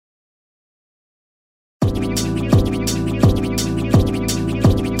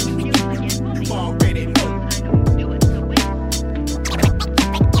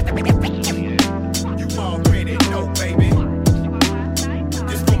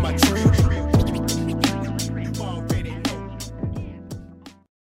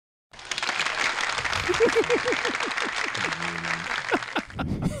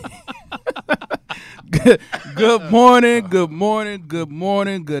Good morning, good morning, good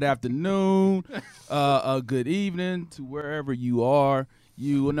morning, good afternoon, good evening to wherever you are.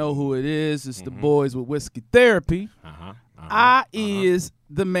 You know who it is. It's the boys with Whiskey Therapy. I is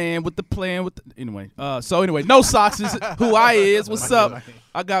the man with the plan with the, anyway. No socks is who I is. What's up?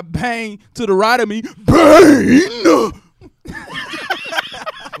 I got Bane to the right of me. Bane.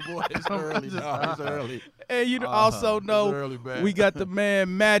 Boy, it's early. It's early. And you also know early, we got the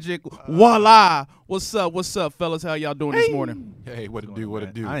man Magic. Voila. What's up? What's up, fellas? How y'all doing this morning? Hey, what it do? What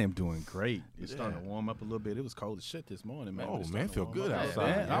it do? I am doing great. It's starting to warm up a little bit. It was cold as shit this morning, man. Oh, man, feel good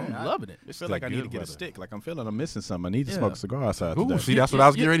outside. Man, I'm loving it. I feel like I need to get a stick. Like I'm feeling I'm missing something. I need to smoke a cigar outside Ooh, today. see, that's what I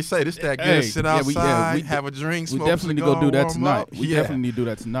was getting ready to say. This that good. Sit outside, we have a drink, we smoke definitely need to go do that tonight. We definitely need to do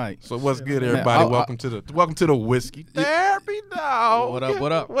that tonight. So what's good, everybody? Welcome to the Whiskey Therapy, dog. What up?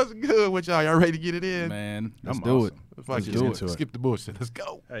 What up? What's good with y'all? Y'all ready to get it in? Man, let's do it. Let's do it. Skip the bullshit. Let's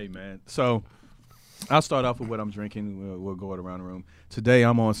go. Hey, man. So I'll start off with what I'm drinking. We'll go around the room. Today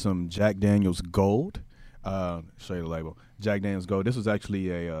I'm on some Jack Daniel's Gold. Show you the label. Jack Daniel's Gold. This was actually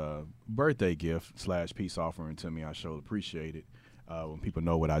a birthday gift / peace offering to me. I sure appreciate it when people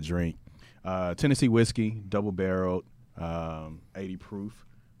know what I drink. Tennessee whiskey, double barreled, 80 proof,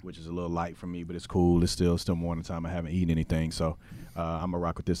 which is a little light for me, but it's cool. It's still morning time. I haven't eaten anything, so I'm going to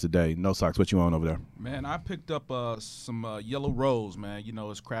rock with this today. No Socks, what you on over there? Man, I picked up some Yellow Rose, man. You know,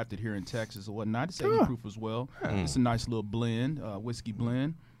 it's crafted here in Texas or whatnot. It's 80 proof as well. It's a nice little blend, whiskey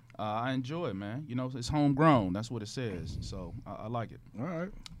blend. I enjoy it, man. You know, it's homegrown. That's what it says. So I like it. All right.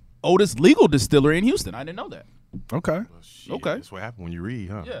 Oldest legal distillery in Houston. I didn't know that. Okay. Shit, Okay. That's what happened when you read,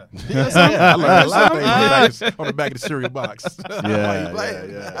 huh? Yeah. I learned a lot of things on the back of the cereal box.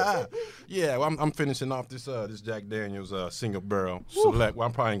 Yeah. Yeah, well, I'm finishing off this Jack Daniel's single barrel select. Well,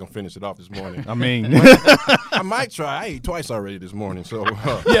 I'm probably ain't gonna finish it off this morning. I mean, I might try. I ate twice already this morning, so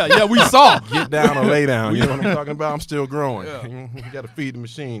Yeah, we saw. get down or lay down. You know what I'm talking about? I'm still growing. You got to feed the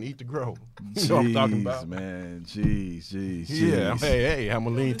machine, eat to grow. You know what I'm talking about? Man, jeez. Yeah. Hey, I'm a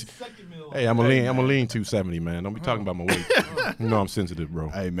lean. I'm a lean 270, man. Don't be talking about my weight. You know I'm sensitive, bro.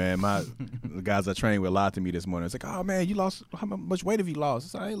 Hey, man, the guys I trained with lied to me this morning. It's like, oh, man, you lost, how much weight have you lost? I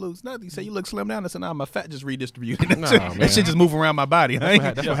said, I ain't lose nothing. He said, you look slim down. I said, nah, my fat just redistributed. That shit just move around my body.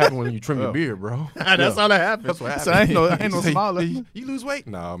 That's what happened when you trim your beard, bro. That's all that happened. That's what happened. So I ain't no smaller. You lose weight?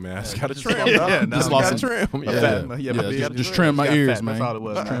 No, man. I just got to trim. Just lost trim. Just trim my ears, man. That's all it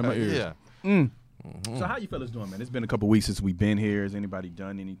was. Trim my ears. Yeah. So how you fellas doing, man? It's been a couple weeks since we've been here. Has anybody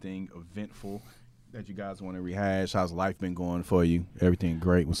done anything eventful that you guys want to rehash? How's life been going for you? Everything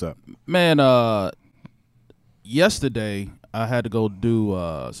great? What's up? Man, yesterday I had to go do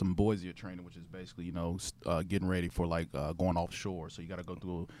some Boise training, which is basically, you know, getting ready for like going offshore. So you got to go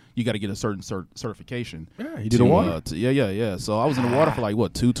through, you got to get a certain certification. Yeah, you did the water. Yeah. So I was in the water for like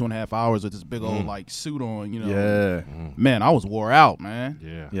 2.5 hours with this big old like suit on, you know. Yeah. Man, I was wore out,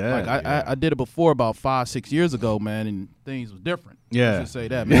 man. Yeah. Like I did it before about 5-6 years ago, man, and things was different. Yeah. Let's just say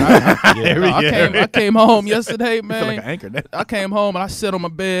that, man. I came home yesterday, man. I feel like an anchor. I came home and I sat on my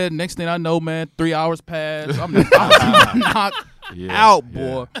bed. Next thing I know, man, 3 hours passed. I'm knocked out,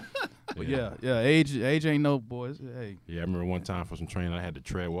 boy. But yeah, age ain't no boys. Hey. Yeah, I remember one time for some training, I had to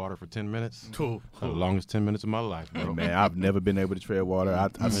tread water for 10 minutes. Cool. The longest 10 minutes of my life, bro. Man, I've never been able to tread water.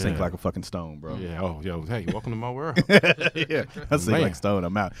 I sink like a fucking stone, bro. Yeah. Oh, yo, hey, welcome to my world. Yeah, I sink like a stone.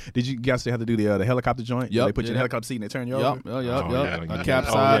 I'm out. Did you guys still have to do the helicopter joint? Yep. They put you in the helicopter seat and they turn you over? Yep.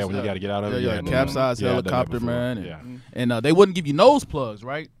 Capsize. When you got to get out of it. Yeah, capsize helicopter, man. And they wouldn't give you nose plugs,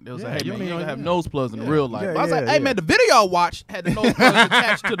 right? They was like, hey, man, you don't have nose plugs in real life. I was like, hey, man, the video I watched had the nose plugs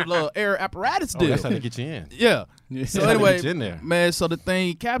attached to the little air apparatus deal. That's how they get you in. Yeah. So anyway, in there. man, so the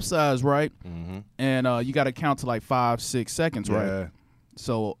thing capsized, right? And you got to count to like 5-6 seconds, right?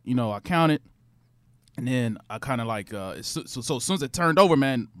 So, you know, I counted. And then I kind of like, so as soon as it turned over,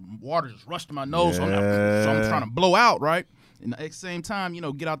 man, water just rushed to my nose. So I'm trying to blow out, right? And at the same time, you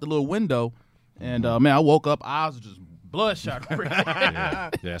know, get out the little window. And, man, I woke up, eyes were just bloodshot. Yeah,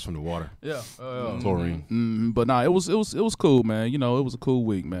 that's from the water. Yeah. Chlorine. But nah, it was cool, man. You know, it was a cool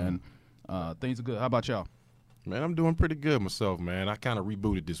week, man. Things are good. How about y'all? Man, I'm doing pretty good myself, man. I kind of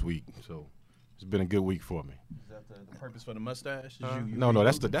rebooted this week, so it's been a good week for me. Is that the purpose for the mustache? No,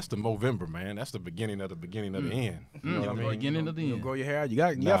 that's the November, man. That's the beginning of the end. You know what I mean? Beginning of the end. You grow your hair out. You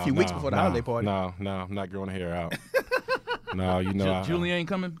got a few weeks before the holiday party. No, I'm not growing the hair out. No, you know. Julian ain't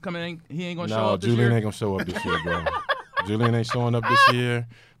coming. He ain't gonna show No, up this Julian year. ain't gonna show up this year, bro. Julian ain't showing up this year.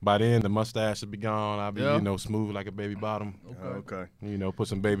 By then, the mustache should be gone. I'll be, smooth like a baby bottom. Okay. Put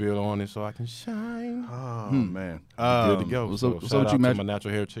some baby oil on it so I can shine. Oh, man. Good to go. so So, what shout you out match- to my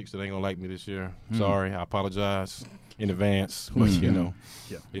natural hair chicks that ain't gonna like me this year. Sorry, I apologize in advance. But Yeah.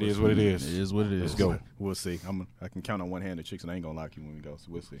 it is what it is. It is what it is. Let's go. We'll see. I can count on one hand the chicks that ain't gonna like you when we go. So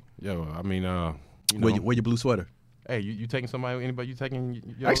we'll see. Yo, I mean, Wear your blue sweater. hey, you taking somebody? Anybody? You taking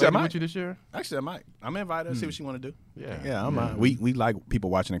your Actually, I lady might. with you this year? Actually, I might. I'm invited her. See what she want to do. Yeah, I'm We like people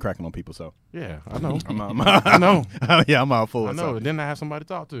watching and cracking on people. So yeah. I know. I know. Yeah, I'm all for it. I know. Then I have somebody to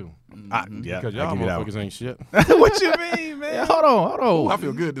talk to Yeah, because I y'all give you that one. motherfuckers ain't shit. What you mean, man? Yeah, hold on. I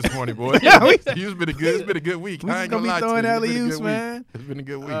feel good this morning, boy. Yeah, we- It's been a good week. We I just ain't gonna be lie to throwing you. It's been a alley-oops, good man. week. It's been a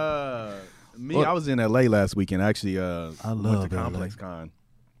good week. I was in LA last weekend. Actually, went love to LA. Complex Con,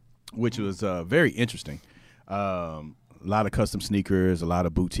 which was very interesting. A lot of custom sneakers, a lot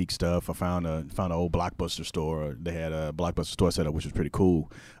of boutique stuff. I found an old Blockbuster store. They had a Blockbuster store set up, which was pretty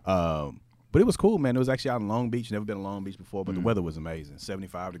cool. But it was cool, man. It was actually out in Long Beach. Never been to Long Beach before, but the weather was amazing.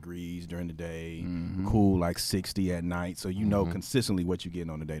 75 degrees during the day, cool like 60 at night. So you know consistently what you're getting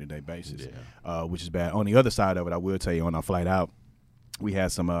on a day-to-day basis, which is bad. On the other side of it, I will tell you, on our flight out, we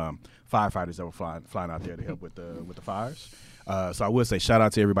had some firefighters that were flying out there to help with the fires. So I would say shout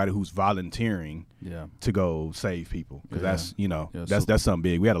out to everybody who's volunteering to go save people, because that's something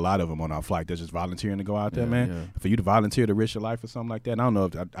big. We had a lot of them on our flight that's just volunteering to go out there, man. Yeah. For you to volunteer to risk your life or something like that, and I don't know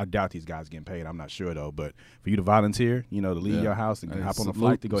if I doubt these guys getting paid. I'm not sure though, but for you to volunteer, to leave your house and Hey, hop on a salute-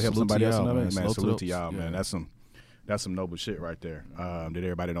 flight to go help salute somebody to else, y'all, man. salute Salute to to y'all, those. man. Yeah. That's some noble shit right there that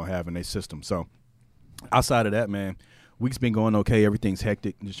everybody don't have in their system. So outside of that, man, week's been going okay. Everything's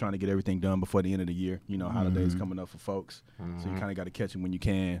hectic. Just trying to get everything done before the end of the year. Holidays coming up for folks, so you kind of got to catch them when you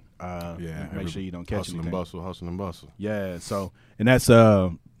can. Make sure you don't catch hustle anything. hustle and bustle. Yeah. So, and that's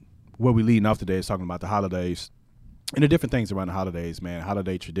what we leading off today is talking about the holidays and the different things around the holidays, man.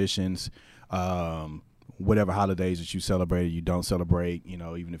 Holiday traditions, whatever holidays that you celebrate or you don't celebrate,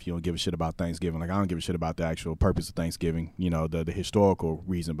 even if you don't give a shit about Thanksgiving. Like, I don't give a shit about the actual purpose of Thanksgiving, the historical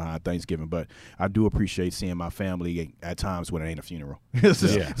reason behind Thanksgiving. But I do appreciate seeing my family at times when it ain't a funeral.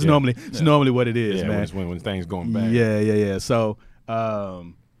 It's normally what it is, man. When things going bad. Yeah. So,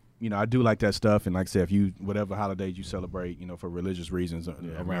 I do like that stuff. And like I said, whatever holidays you celebrate, for religious reasons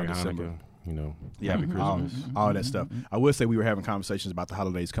around Merry December. Hanukkah, Happy Christmas, all that stuff. I will say we were having conversations about the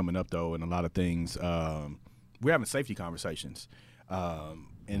holidays coming up, though, and a lot of things. We're having safety conversations,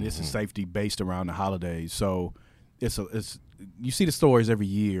 and this is safety based around the holidays. So it's you see the stories every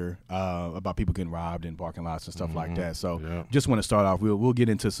year about people getting robbed in parking lots and stuff like that. So just want to start off. We'll get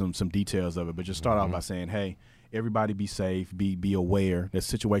into some details of it, but just start off by saying, hey, everybody be safe, be aware. That's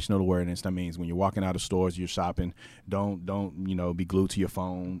situational awareness. That means when you're walking out of stores, you're shopping, don't be glued to your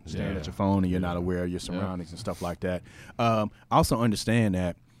phone, staring at your phone, and you're not aware of your surroundings and stuff like that. Also understand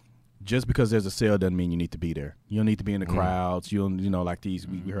that just because there's a sale doesn't mean you need to be there. You don't need to be in the crowds. You don't, like these.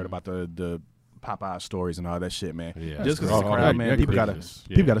 We heard about the Popeye stories and all that shit, man. Yeah. Just because All it's a crowd, that- man, people ridiculous.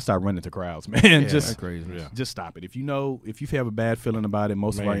 gotta start running to crowds, man. That's Just crazy. Yeah. just stop it. If you have a bad feeling about it,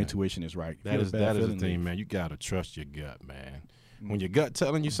 most of our Man. intuition is right. If you That have is a bad the feeling, thing, leave. man. You gotta trust your gut, man. When your gut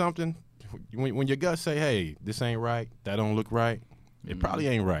telling you something, when your gut say, "Hey, this ain't right. That don't look right," it probably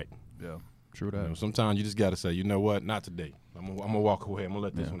ain't right. Yeah, true that. Sometimes you just gotta say, "You know what? Not today. I'm gonna walk away. I'm gonna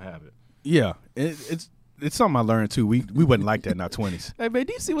let this one have it." Yeah, it's something I learned too. We wasn't like that in our 20s. Hey man,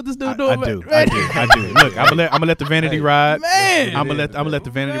 do you see what this dude I doing? do. man? I do. Look, I'm gonna let the vanity ride. Man. I'm gonna let the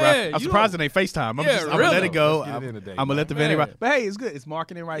vanity Man, ride. I'm you surprised it ain't FaceTime. I'm gonna really. let it go. Let's get it in today, I'm gonna let the vanity man. ride. But hey, it's good. It's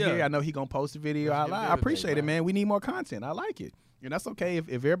marketing right Yeah. here. I know he gonna post a video. Let's get it I in appreciate today, it, man. We need more content. I like it. And that's okay if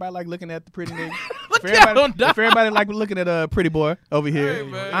everybody like looking at the pretty nigga. Look, if y'all don't everybody like looking at a pretty boy over here. Hey,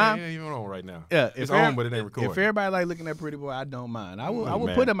 man. I'm- It ain't even on right now. Yeah, It's if on, every- but it ain't recording. If everybody like looking at pretty boy, I don't mind. I will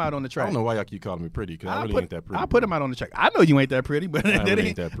Man. put him out on the I track. don't know why y'all keep calling me pretty, because I really ain't that pretty. I'll put him out on the track. I know you ain't that pretty, but I that really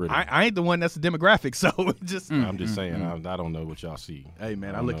ain't that pretty. I ain't the one that's the demographic, so just I'm just saying, I don't know what y'all see. hey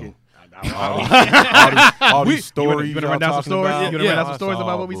man, I don't look know. at all these stories. you wanna y'all run down some talking stories? about? You wanna run down some It's stories about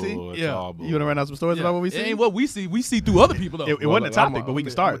all what we see? bull. It's Yeah. all bull. you want to run out some stories about what we It see? ain't what we see. We see through other people though. It wasn't a topic, but we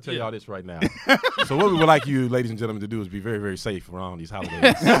can start. I'm gonna tell y'all this right now. So what we would like you, ladies and gentlemen, to do is be very, very safe around these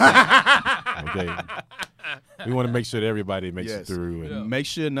holidays. Okay. We want to make sure that everybody makes it Yes. through. And Make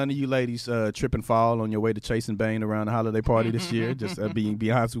sure none of you ladies trip and fall on your way to Chase and Bane around the holiday party this year. Just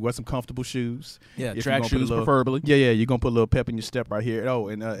be honest, wear some comfortable shoes. Yeah, If you track gonna put a shoes little- preferably. Yeah, you're going to put a little pep in your step right here. Oh,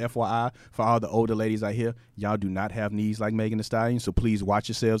 and FYI, for all the older ladies out here, y'all do not have knees like Megan Thee Stallion, so please watch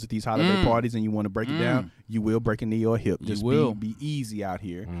yourselves at these holiday parties, and you want to break it down, you will break a knee or a hip. Just will. be easy out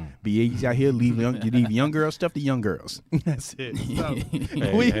here. Be easy out here. Leave young girls stuff to young girls. That's it. So,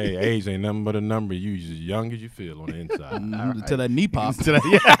 hey, age ain't nothing but a number. You just young young as you feel on the inside. Until that knee pops. Yeah.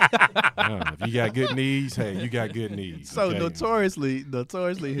 If you got good knees, hey, you got good knees. So okay? notoriously,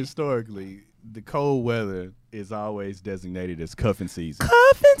 historically, the cold weather is always designated as cuffing season.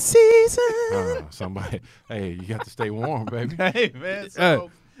 Cuffing season. Somebody, hey, you got to stay warm, baby. Hey man,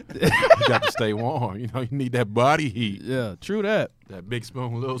 You got to stay warm. You know, you need that body heat. Yeah, true that. That big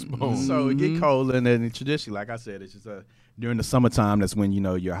spoon, little spoon. so it get colder, and then traditionally, like I said, it's just during the summertime. That's when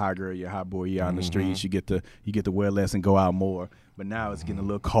you're hot girl, you're hot boy, you're out in the streets. You get to wear less and go out more. But now it's getting a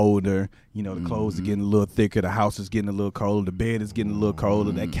little colder. You know, the clothes are getting a little thicker. The house is getting a little colder. The bed is getting a little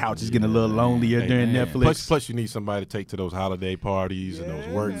colder. That couch is getting a little lonelier during Netflix. Plus, you need somebody to take to those holiday parties and those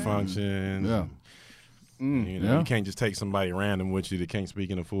work functions. Yeah. You know, you can't just take somebody random with you that can't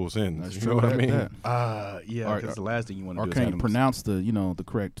speak in a full sentence. That's you true. know what I mean? Yeah, because the last thing you want to Or do is can't have you them- pronounce the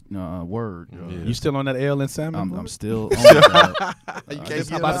correct word? You still on that L and salmon? I'm still on that. You can't Just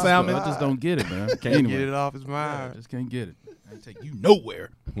get about it off salmon. his I just mind. don't get it, man. Can't Anyway. get it off his I mind. just can't get it. I ain't take you nowhere.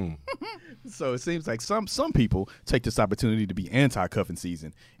 So it seems like some people take this opportunity to be anti-cuffing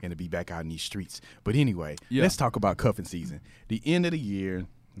season and to be back out in these streets. But anyway, let's talk about cuffing season. The end of the year,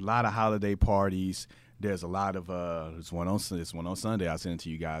 a lot of holiday parties. There's a lot of this one on Sunday. I sent it to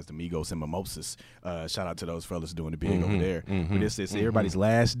you guys, the Migos and Mimosas. Shout out to those fellas doing the big over there. But it's everybody's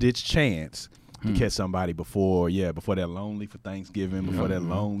last ditch chance to catch somebody before they're lonely for Thanksgiving, before they're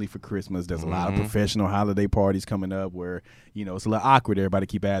lonely for Christmas. There's a lot of professional holiday parties coming up where it's a little awkward. Everybody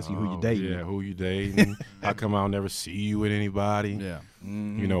keep asking who you dating. Yeah, who you dating? How come I'll never see you with anybody? Yeah.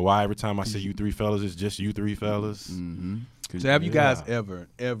 You know why every time I see you three fellas, it's just you three fellas? So have you guys ever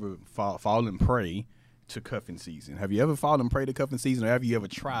fallen prey to cuffing season? Have you ever fallen prey to cuffing season, or have you ever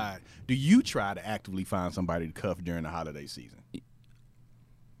tried? Do you try to actively find somebody to cuff during the holiday season?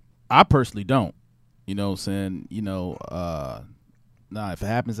 I personally don't. You know what I'm saying? If it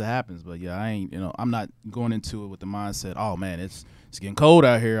happens, it happens. But yeah, I ain't, I'm not going into it with the mindset, oh man, it's getting cold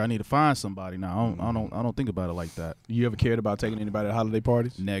out here. I need to find somebody. No, I don't think about it like that. You ever cared about taking anybody to holiday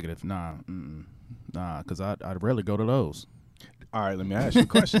parties? Negative. Nah, because I'd rarely go to those. All right, let me ask you a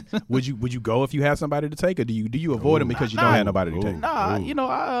question. Would you go if you had somebody to take, or do you avoid them because you don't have nobody to take?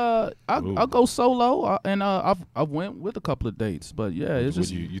 Nah, I'll go solo, and I've went with a couple of dates, but yeah, it's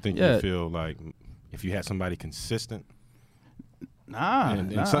just you think you feel like if you had somebody consistent? Not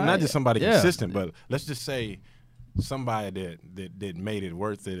just somebody consistent, but let's just say somebody that made it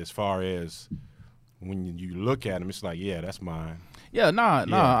worth it as far as when you look at them, it's like, yeah, that's mine. Yeah, I'm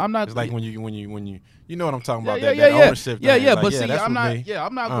not. It's like when you know what I'm talking about. Yeah, that ownership thing. Yeah, like, but see, that's I'm with not. me. Yeah,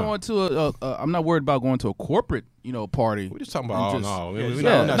 I'm not going to I'm not worried about going to a corporate, party. We're just talking about. We're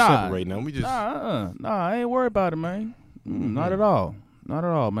not separating them. We just. I ain't worried about it, man. Not at all. Not at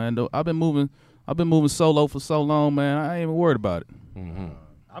all, man. I've been moving solo for so long, man. I ain't even worried about it.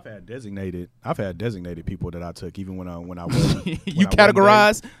 I've had designated people that I took even when I was. You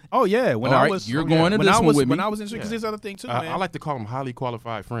categorize? Oh yeah, when I was. You're going to this one with me. When I was in, because there's other thing too, man. I like to call them highly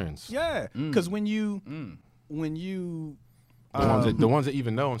qualified friends. Yeah, because when you The ones that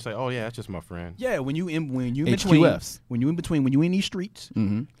even know and say, "Oh yeah, that's just my friend." Yeah, when you in HQFs. when you in these streets,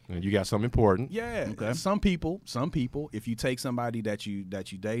 and you got something important. Yeah, Okay. some people, if you take somebody that you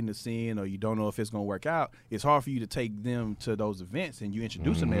dating to seeing, or you don't know if it's gonna work out, it's hard for you to take them to those events and you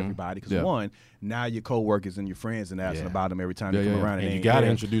introduce them to everybody because one, now your coworkers and your friends and asking about them every time they come around, and you gotta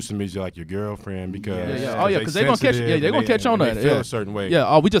introduce them as like your girlfriend because because they're gonna catch. Yeah, they're gonna catch on that. They feel a certain way. Yeah.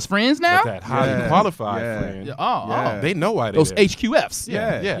 Are we just friends now? But that highly qualified friend. Yeah. They know why Those they're there. HQFs.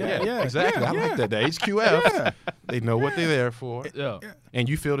 Yeah, Exactly. I like that. The HQF. They know what they're there for. Yeah. And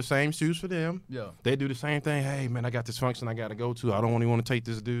you feel the same shoes for them. Yeah. They do the same thing. Hey, man, I got this function I got to go to. I don't want to take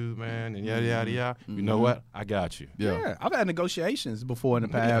this dude, man. And yada, yada, yada. You know what? I got you. Yeah, I've had negotiations before in the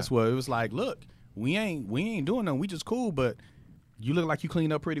past where it was like, look, we ain't doing nothing. We just cool, but you look like you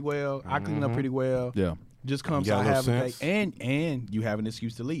clean up pretty well. I clean up pretty well. Yeah. Just come You so got I a little have a day, sense. and you have an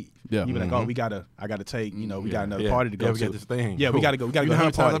excuse to leave. Yeah. You be like, oh, I gotta take. We got another party to go we to. got this thing. Yeah, we gotta go. We gotta you go know how to many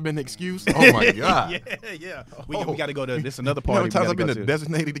a times party. I've been the excuse? Oh my god. Yeah. We gotta go to this another You know how party. many times I've we been gotta the go to.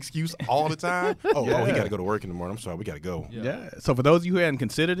 designated excuse all the time? Oh, he Yeah. got to go to work in the morning. I'm sorry, we got to go. Yeah. So for those of you who hadn't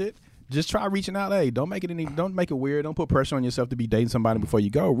considered it, just try reaching out. Hey, don't make it weird. Don't put pressure on yourself to be dating somebody before you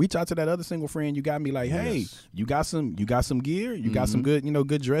go. Reach out to that other single friend you got and be like, hey, you got some gear, you got some good,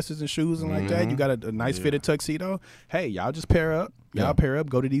 good dresses and shoes and like that. You got a nice fitted tuxedo. Hey, y'all just pair up.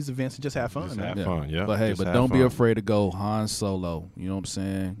 Go to these events and just have fun. Just man. have fun, yeah. But hey, Just have don't be fun. afraid to go Han Solo. You know what I'm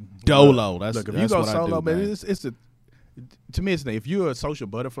saying? Dolo. That's Look, if that's you go what solo, I do, man, man. to me, it's if you're a social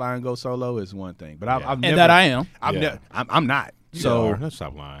butterfly and go solo, it's one thing. But I've never, And that I am. I'm not. So let's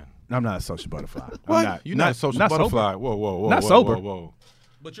stop lying. I'm not a social butterfly. What? I'm not. You're not a social not butterfly. Sober. Whoa. Not whoa, sober. Whoa.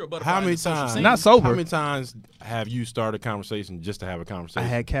 But you're a butterfly. How many times? Not sober. How many times have you started a conversation just to have a conversation? I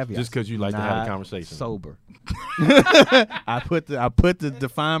had caveats. Just because you like to have a conversation. Sober. I put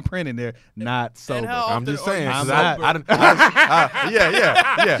the fine print in there. Not sober. I'm just saying. I'm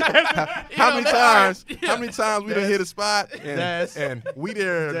Yeah. How many times? How many times we done hit a spot and we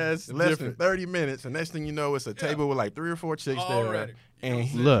there less than 30 minutes, and next thing you know, it's a table with like 3 or 4 chicks there,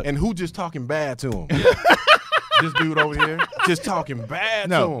 and who just talking bad to him? This dude over here just talking bad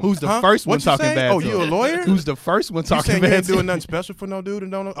to him. Who's the first one talking bad to him? Oh, you a lawyer? Who's the first one talking bad to him? You ain't doing nothing special for no dude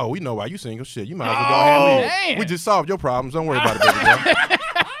and don't know? Oh, we know why you single. Shit, you might as well go ahead and leave. We just solved your problems. Don't worry about it, baby girl.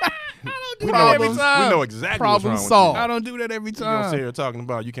 We know exactly what's wrong with you. I don't do that every time. You don't sit here talking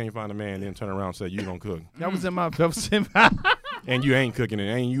about you can't find a man, then turn around and say you don't cook. That was in my and you ain't cooking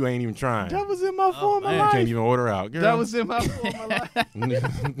it, you ain't even trying. That was in my former life. You can't even order out. Girl. That was in my former life.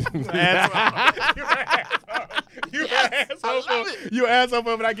 You asshole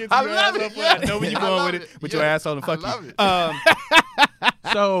for it, but I get to your asshole for it. I know where you're going with it, but your asshole and fuck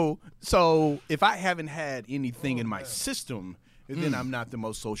you. So if I haven't had anything in my system, then I'm not the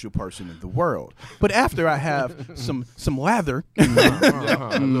most social person in the world. But after I have some lather, a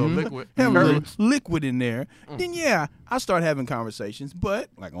little liquid, have a little liquid in there, then yeah, I start having conversations. But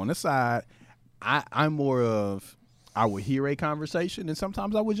like on the side, I'm more of I would hear a conversation, and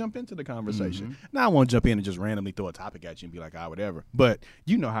sometimes I would jump into the conversation. Now I won't jump in and just randomly throw a topic at you and be like, whatever. But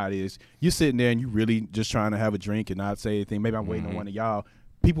you know how it is. You're sitting there and you really just trying to have a drink and not say anything. Maybe I'm waiting on one of y'all.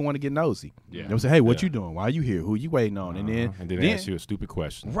 People want to get nosy. Yeah. They'll say, hey, what you doing? Why are you here? Who you waiting on? And then ask you a stupid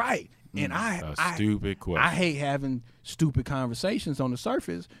question. Right. And stupid question. I hate having stupid conversations on the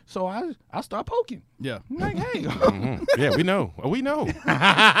surface, so I start poking. Yeah. I'm like, hey. Yeah, we know. We know.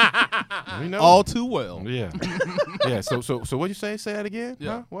 We know. All too well. Yeah. Yeah. So what you say? Say that again?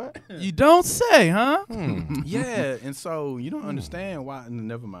 Yeah. Huh? What? You don't say, huh? Yeah. And so you don't understand why.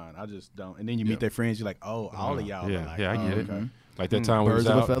 Never mind. I just don't. And then you meet their friends. You're like, oh, all of y'all. Yeah. Are like, I get it. Okay. Like that time we was Birds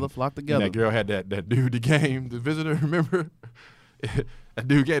out. of a feather flock together. And that girl had that dude that came, the visitor, remember? That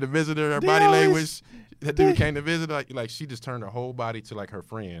dude came to visit her, her body language. That dude came to visit her, like she just turned her whole body to like her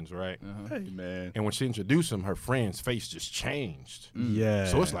friends, right? Hey, man. And when she introduced him, her friend's face just changed. Yeah.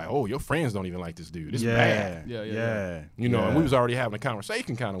 So it's like, oh, your friends don't even like this dude. It's bad. Yeah. You know, and we was already having a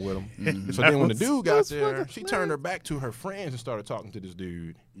conversation kind of with him. So then when the dude got there, she turned her back to her friends and started talking to this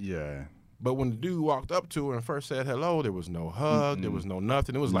dude. Yeah. But when the dude walked up to her and first said hello, there was no hug, there was no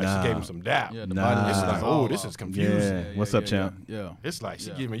nothing. It was like she gave him some doubt. Yeah, the body It's like, oh, this is confusing. Yeah. What's up, champ? Yeah. It's like she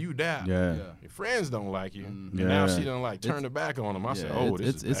giving you doubt. Yeah. Your friends don't like you. And Yeah. now she done like turned her back on him. I said, oh,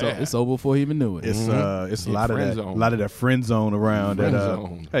 this is bad. It's over before he even knew it. It's a lot of that friend zone around. Friend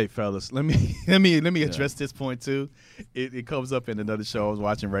zone. Hey fellas, let me address this point too. It comes up in another show. I was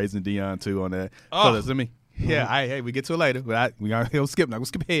watching Raising Dion too on that. Fellas, let me. Yeah, hey, we get to it later, but we are gonna skip. Not gonna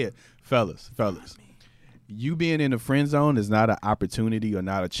skip ahead, fellas. You being in the friend zone is not an opportunity or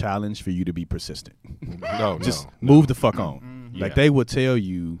not a challenge for you to be persistent. Just move the fuck on. Like they would tell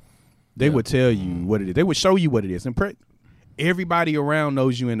you, would tell you what it is. They would show you what it is. And everybody around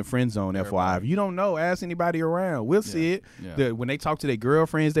knows you in the friend zone. FYI, if you don't know, ask anybody around. We'll see it. Yeah. When they talk to their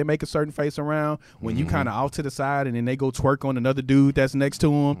girlfriends, they make a certain face around. When you kind of off to the side and then they go twerk on another dude that's next to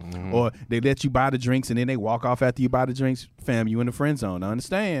them, or they let you buy the drinks and then they walk off after you buy the drinks. Fam, you in the friend zone. I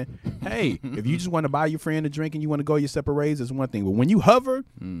understand. Hey, if you just want to buy your friend a drink and you want to go your separate ways, it's one thing. But when you hover,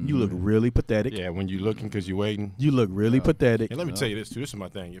 you look really pathetic. Yeah, when you looking because you waiting, you look really pathetic. And let me tell you this too. This is my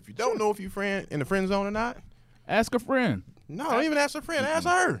thing. If you don't know if you in the friend zone or not, ask a friend. No, don't even ask a friend. Ask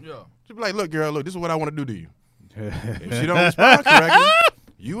her. Yeah. Just be like, look, girl, this is what I want to do to you. If she don't respond correctly,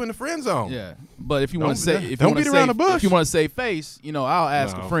 you in the friend zone. Yeah, but if you want to say, if don't beat around the bush. If you want to save face, I'll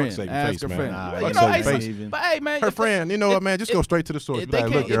ask a friend. Ask a friend. But hey, man, her friend, you know what, man? Just go straight to the source. Like,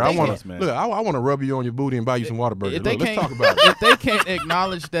 look, girl, I want to rub you on your booty and buy you some Whataburger. Let's talk about it. If they can't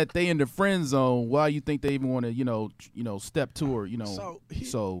acknowledge that they in the friend zone, why you think they even want to, step to her?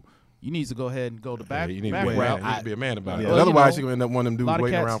 So. You need to go ahead and go the back route. You need to be a man about it. Otherwise, you're going to end up one of them dudes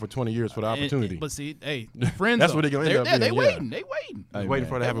waiting around for 20 years for the opportunity. But see, hey, friends. That's what they're going to end up being. They waiting. He's waiting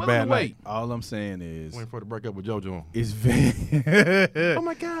for her to have a bad night. All I'm saying is, waiting for her to break up with JoJo. It's very. Oh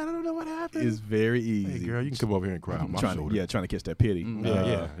my God, I don't know what happened. It's very easy. Hey girl, you can come over here and cry on my shoulder. Trying to catch that pity.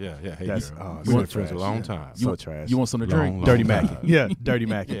 Yeah. Hey, that's we've been friends a long time. So trash. You want some to drink? Dirty Mackin. Yeah, Dirty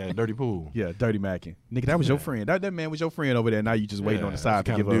Mackin. Yeah, Dirty Pool. Yeah, Dirty Mackin. Nigga, that was your friend. That man was your friend over there. Now you just waiting on the side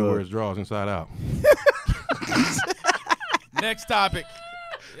to give her a where his drawers inside out. Next topic.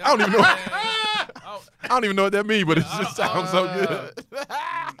 I don't even know. I don't even know what that means, but it just sounds so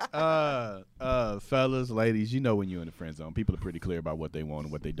good. fellas, ladies, you know when you're in the friend zone, people are pretty clear about what they want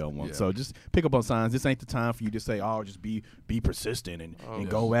and what they don't want. Yeah. So just pick up on signs. This ain't the time for you to say, "Oh, just be persistent and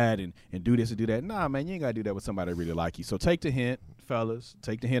go at and do this and do that." Nah, man, you ain't gotta do that with somebody that really like you. So take the hint, fellas.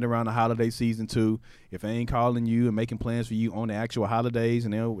 Take the hint around the holiday season too. If they ain't calling you and making plans for you on the actual holidays,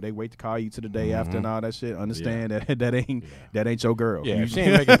 and they wait to call you to the day after and all that shit, understand that ain't your girl. Yeah, if she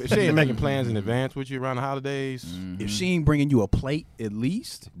ain't making plans in advance with you around the holidays. If she ain't bringing you a plate at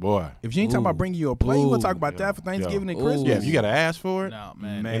least, boy. If she ain't talking about bringing you a plate, you want to talk about that for Thanksgiving and Christmas. Yeah, if you got to ask for it, no,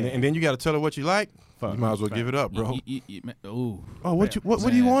 man. And then you got to tell her what you like. You might as well give it up, bro. What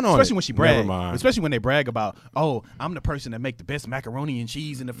do you want on Especially it? when she brag. Never mind. Especially when they brag about, "Oh, I'm the person that make the best macaroni and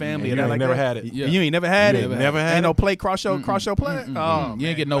cheese in the family." Yeah, you ain't never had it. Yeah. You ain't never had it. Never had it. Ain't no plate cross your plate. Oh, you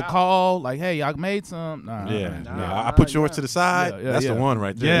ain't get no call like, "Hey, I made some." I put yours to the side. That's the one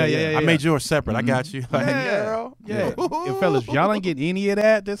right there. Yeah. I made yours separate. I got you. Like, girl. Yeah. If fellas, if y'all ain't getting any of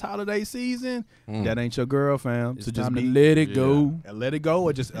that this holiday season, that ain't your girl, fam. So just let it go. Let it go,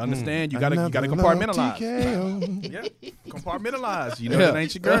 or just understand you gotta compartmentalize. Yeah, compartmentalize. You know that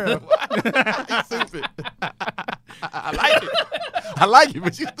ain't your girl. Stupid. I like it. I like it,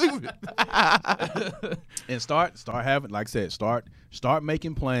 but you stupid. And start having, like I said, start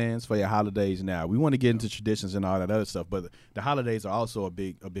making plans for your holidays now. We want to get into traditions and all that other stuff, but the holidays are also a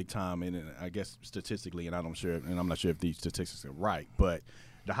big time, and I guess statistically, and I'm not sure if these statistics are right, but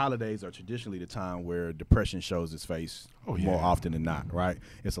the holidays are traditionally the time where depression shows its face more often than not, right?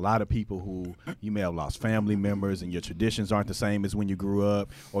 It's a lot of people who you may have lost family members and your traditions aren't the same as when you grew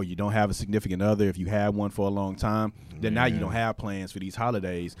up, or you don't have a significant other if you had one for a long time. Then now you don't have plans for these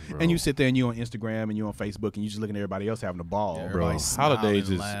holidays. Bro. And you sit there and you on Instagram and you on Facebook and you just looking at everybody else having a ball. Bro,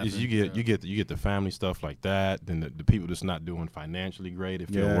 holidays is you get the family stuff like that. Then the people that's not doing financially great, it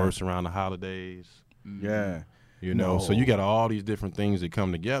feel worse around the holidays. Yeah. You know, so you got all these different things that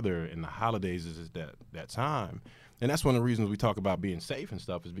come together, and the holidays is that time. And that's one of the reasons we talk about being safe and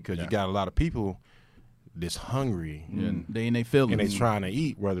stuff, is because you got a lot of people that's hungry. And they in their feelings. And they trying to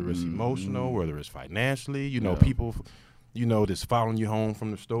eat, whether it's emotional, whether it's financially. You know, people, that's following you home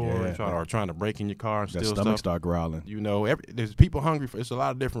from the store or trying to break in your car and steal stuff. Stomach start growling. You know, there's people hungry for. It's a lot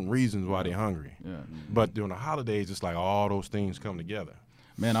of different reasons why they're hungry. Yeah. But during the holidays, it's like all those things come together.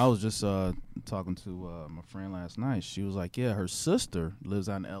 Man, I was just talking to my friend last night. She was like, yeah, her sister lives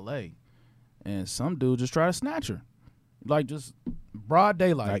out in L.A., and some dude just tried to snatch her. Like, just broad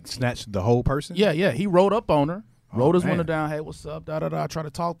daylight. Like, snatch the whole person? Yeah. He rode up on her, rode his window down, hey, what's up, da-da-da, tried to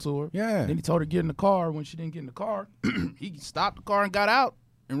talk to her. Yeah. Then he told her to get in the car. When she didn't get in the car, he stopped the car and got out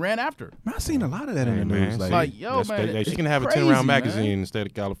and ran after her. Man, I've seen a lot of that in the news. Like, yo, man. She can have a 10-round magazine instead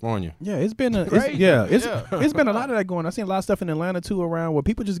of California. Yeah, it's been it's been a lot of that going. I've seen a lot of stuff in Atlanta, too, around where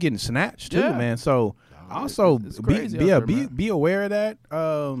people just getting snatched, too, man. So, also, be aware of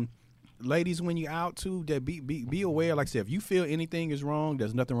that. Ladies, when you're out, too, that be aware. Like I said, if you feel anything is wrong,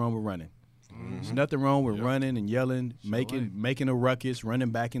 there's nothing wrong with running. There's nothing wrong with running and yelling, making a ruckus,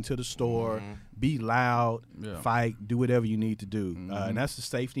 running back into the store, be loud, fight, do whatever you need to do. And that's the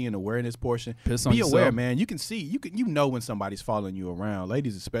safety and awareness portion. Be aware, man. You can see, you know when somebody's following you around.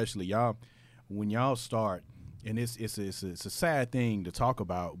 Ladies especially, y'all, when y'all start, and it's a sad thing to talk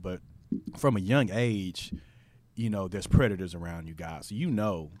about, but from a young age, you know, there's predators around you guys. So you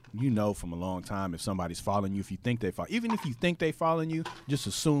know from a long time if somebody's following you, if you think they follow. Even if you think they following you, just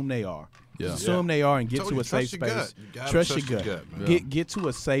assume they are. Just assume they are and get to a safe space. Trust your gut. Get to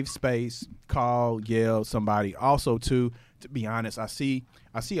a safe space. Call, yell, somebody. Also, too, to be honest, I see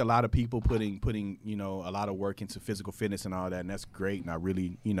a lot of people putting a lot of work into physical fitness and all that, and that's great. And I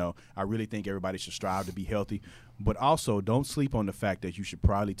really think everybody should strive to be healthy. But also, don't sleep on the fact that you should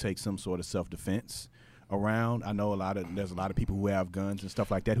probably take some sort of self-defense around. I know there's a lot of people who have guns and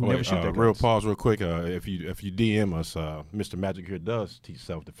stuff like that who never shoot their guns. Real pause real quick. If you DM us, Mr. Magic here does teach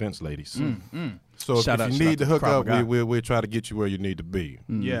self-defense, ladies. So if you need to hook up, we'll try to get you where you need to be.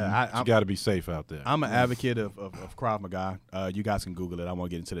 Yeah, you got to be safe out there. I'm an advocate of Krav Maga. You guys can Google it. I won't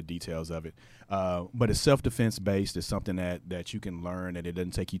get into the details of it. But it's self-defense based. It's something that you can learn, and it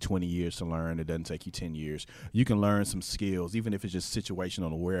doesn't take you 20 years to learn. It doesn't take you 10 years. You can learn some skills, even if it's just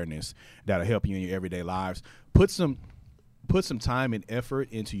situational awareness, that'll help you in your everyday lives. Put some time and effort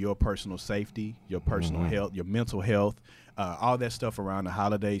into your personal safety, your personal health, your mental health, all that stuff around the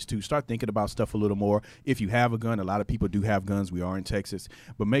holidays too. Start thinking about stuff a little more. If you have a gun, a lot of people do have guns. We are in Texas,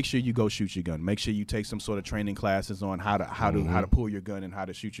 but make sure you go shoot your gun. Make sure you take some sort of training classes on how to pull your gun and how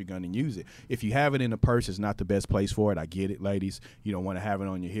to shoot your gun and use it. If you have it in a purse, it's not the best place for it. I get it, ladies. You don't want to have it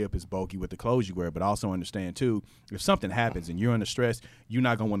on your hip. It's bulky with the clothes you wear, but also understand too, if something happens and you're under stress, you're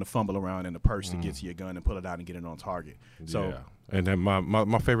not gonna want to fumble around in the purse to get to your gun and pull it out and get it on target. So And then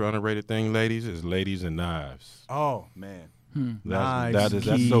my favorite underrated thing, ladies, is ladies and knives. Oh man. That's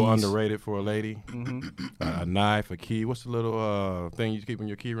so underrated for a lady. A knife, a key. What's the little thing you keep in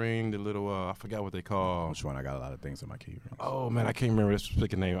your key ring? The little I forgot what they call. Which one? I got a lot of things in my key ring. Oh man, I can't remember this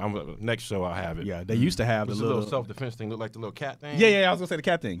specific name. Next show I'll have it. Yeah, they used to have the little self-defense thing. Look like the little cat thing. Yeah, I was gonna say the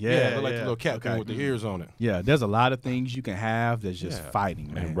cat thing. Yeah, look like the little cat thing with the ears on it. Yeah, there's a lot of things you can have that's just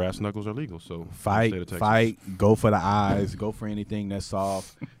fighting, man. And brass knuckles are legal, so fight, go for the eyes, go for anything that's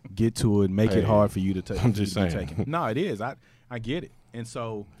soft, get to it, make it hard for you to take. I'm just saying. No, it is. I get it. And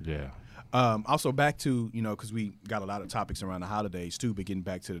so, also back to, because we got a lot of topics around the holidays too, but getting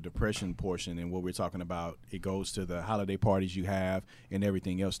back to the depression portion and what we're talking about, it goes to the holiday parties you have and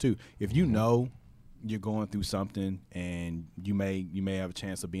everything else too. If you know you're going through something and you may have a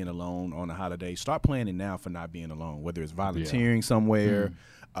chance of being alone on the holiday, start planning now for not being alone, whether it's volunteering somewhere,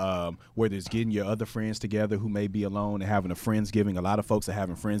 whether it's getting your other friends together who may be alone and having a Friendsgiving. A lot of folks are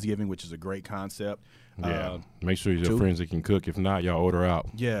having Friendsgiving, which is a great concept. Make sure your friends that can cook. If not, y'all order out.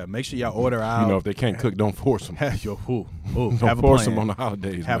 Yeah, make sure y'all order out. If they can't cook, don't force them. Don't force them on the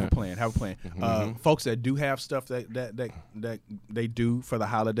holidays. Have a plan. Folks that do have stuff that they do for the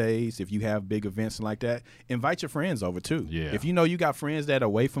holidays, if you have big events and like that, invite your friends over too. Yeah. If you know you got friends that are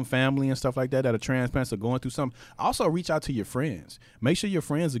away from family and stuff like that are transplants or going through something, also reach out to your friends. Make sure your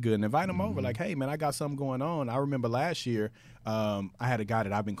friends are good and invite them over. Like, hey man, I got something going on. I remember last year, I had a guy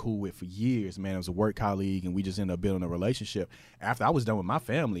that I've been cool with for years, man. It was a work colleague, and we just ended up building a relationship. After I was done with my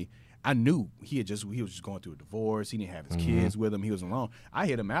family, I knew he was just going through a divorce. He didn't have his kids with him. He was alone. I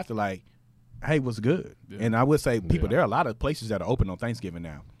hit him after like, hey, what's good? Yeah. And I would say, people, there are a lot of places that are open on Thanksgiving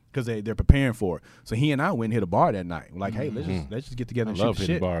now because they're preparing for it. So he and I went and hit a bar that night. Like, hey, let's just get together and shoot the shit. I love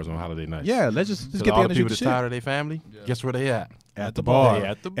hitting bars on holiday nights. Yeah, let's just get together and shoot the shit. All the people tired of their family, guess where they at? At the bar.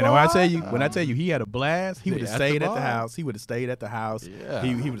 At the bar. And when I tell you he had a blast, he would have stayed at the house. He would have stayed at the house. Yeah.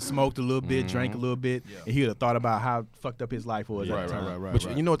 He would have smoked a little bit, drank a little bit, and he would have thought about how fucked up his life was at the time. Right.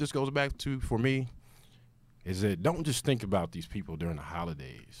 But you know what this goes back to for me? Is that don't just think about these people during the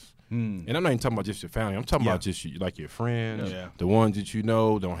holidays. And I'm not even talking about just your family. I'm talking about just like your friends, the ones that you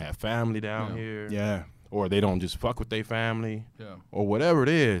know don't have family down here. Yeah. Or they don't just fuck with their family. Yeah. Or whatever it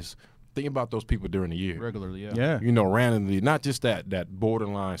is. Think about those people during the year. Regularly, randomly, not just that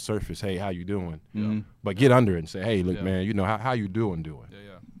borderline surface, hey, how you doing? But get under it and say, hey, look, man, how you doing?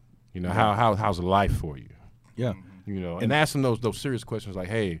 How's life for you? Yeah. And ask them those serious questions like,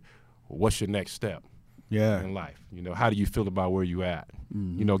 hey, what's your next step? In life, how do you feel about where you at?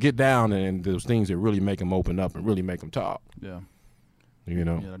 Get down and those things that really make them open up and really make them talk. Yeah,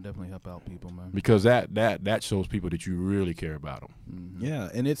 that definitely help out people, man. Because that shows people that you really care about them. Yeah,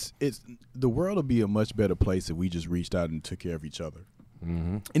 and it's the world will be a much better place if we just reached out and took care of each other.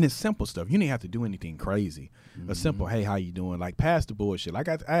 And it's simple stuff. You didn't have to do anything crazy. A simple, hey, how you doing? Like, pass the bullshit. Like,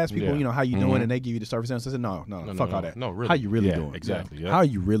 I ask people, how you doing, and they give you the service answer. I said, no, fuck all that. No, really. How you really doing? Exactly. Yeah. How are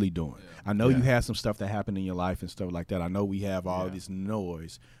you really doing? I know you had some stuff that happened in your life and stuff like that. I know we have all this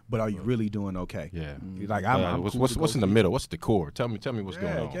noise, but are you really doing okay? Yeah. Like, what's in the middle? What's the core? Tell me what's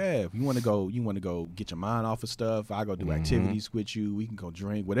going on. Yeah. If you want to go get your mind off of stuff, I go do activities with you. We can go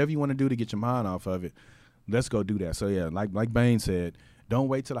drink. Whatever you want to do to get your mind off of it, let's go do that. So yeah, like Bane said, don't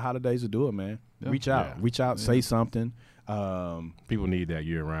wait till the holidays to do it, man. Yeah. Reach out, say something. People need that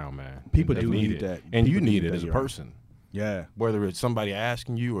year round, man. People do need that. And you need it as a person. Yeah. Whether it's somebody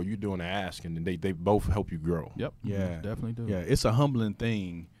asking you or you doing the asking, and they both help you grow. Yep. Yeah. Definitely do. Yeah. It's a humbling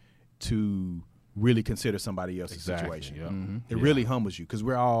thing to really consider somebody else's situation. Yep. It really humbles you because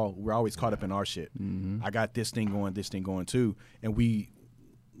we're always caught up in our shit. I got this thing going too, and we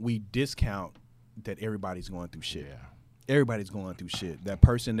discount that everybody's going through shit. Yeah. Everybody's going through shit. That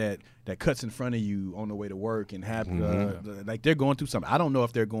person that cuts in front of you on the way to work and have like they're going through something. I don't know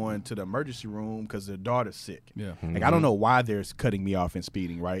if they're going to the emergency room because their daughter's sick. Yeah, like I don't know why they're cutting me off and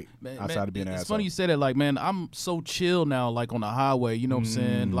speeding right outside of being an asshole. It's funny you say that. Like, man, I'm so chill now. Like on the highway, you know what I'm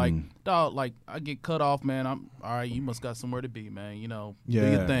saying? Like, dog, like I get cut off, man. I'm all right. You must got somewhere to be, man. Do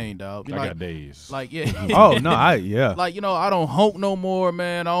your thing, dog. I got days. Like, yeah. Oh no, Like, I don't honk no more,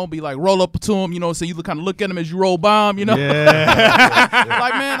 man. I don't be like roll up to him, so you kind of look at him as you roll by him, Yeah.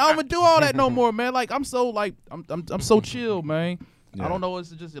 Like, man, I don't even do all that no more, man. Like, I'm so so chill, man. Yeah. I don't know, it's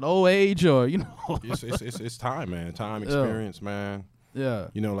just an old age or it's time, man. Time, experience, man. Yeah.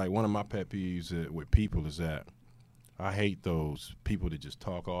 Like one of my pet peeves with people is that I hate those people that just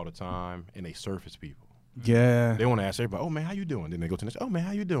talk all the time and they surface people. Yeah. They want to ask everybody, oh man, how you doing? Then they go to the next, oh man,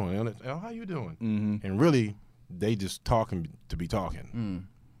 how you doing? And oh, how you doing? And really, they just talking to be talking.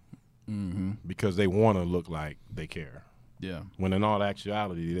 Because they want to look like they care. Yeah. When in all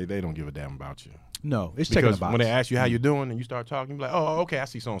actuality, they don't give a damn about you. No, it's checking the box. When they ask you how you doing and you start talking, you're like, oh, okay, I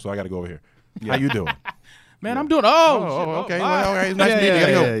see so I got to go over here. How you doing? Man, I'm doing. Okay. Well, okay. It's nice meeting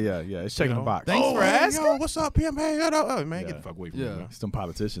you. Yeah. It's checking the box. Thanks for asking. Yo, what's up, PM? Hey, man, get the fuck away from me. Man. Some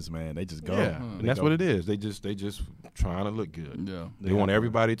politicians, man, they just go. Yeah, and that's what it is. They just trying to look good. Yeah, they want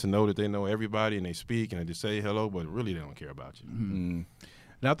everybody to know that they know everybody, and they speak and they just say hello, but really they don't care about you. Mm-hmm.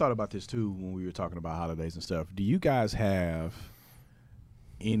 And I thought about this too when we were talking about holidays and stuff. Do you guys have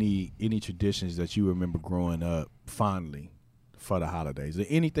any traditions that you remember growing up fondly for the holidays? Is there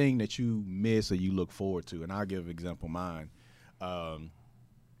anything that you miss or you look forward to? And I'll give an example of mine.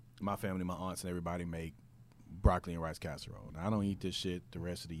 My family, my aunts and everybody make broccoli and rice casserole. Now, I don't eat this shit the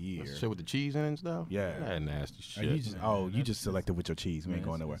rest of the year. Shit with the cheese in it and stuff? Yeah. That nasty shit. You just selected with your cheese. We ain't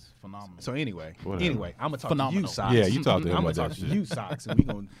going nowhere. Phenomenal. So anyway, I'm going to talk to you, Socks. Yeah, you talk to him I'm about going that to talk shit. to you, Socks, and we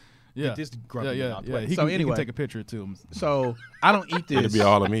going to get this grumpy out the way. He can take a picture too. So I don't eat this. It'll be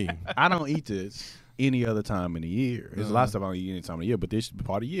all of me. I don't eat this any other time in the year. There's a lot of stuff I don't eat any time of the year, but this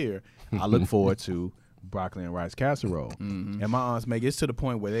part of the year, I look forward to broccoli and rice casserole. Mm-hmm. And my aunts make it to the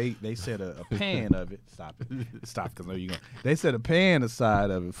point where they set a pan of it. Stop, because I know you're going. They set a pan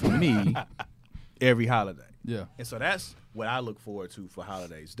aside of it for me every holiday. Yeah. And so that's what I look forward to for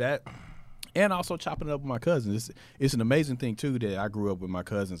holidays. That. And also chopping it up with my cousins. It's an amazing thing too that I grew up with my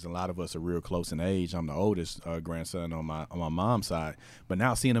cousins. And a lot of us are real close in age. I'm the oldest grandson on my mom's side. But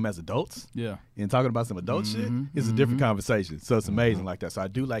now seeing them as adults, and talking about some adult shit, it's a different conversation. So it's amazing like that. So I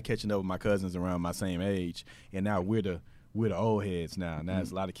do like catching up with my cousins around my same age. And now we're the old heads now. Now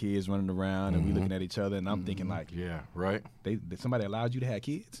there's a lot of kids running around and we looking at each other. And I'm thinking like, yeah, right. Somebody allowed you to have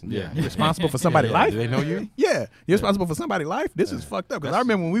kids? Yeah. You're responsible for somebody's life? Do they know you? Yeah. You're responsible for somebody's life? This is fucked up. Because I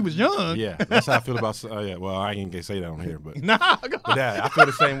remember when we was young. Yeah. That's how I feel about, well, I ain't going to say that on here. But, but I feel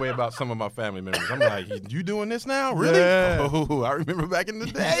the same way about some of my family members. I'm like, you doing this now? Really? Yeah. Oh, I remember back in the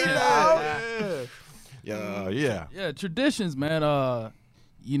day. Yeah, traditions, man. On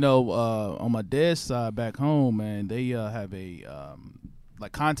my dad's side back home, man, they have a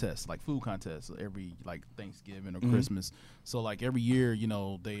like contest, like food contest every like Thanksgiving or Christmas. So like every year,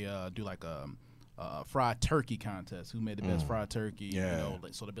 they do like a fried turkey contest. Who made the best fried turkey? Yeah.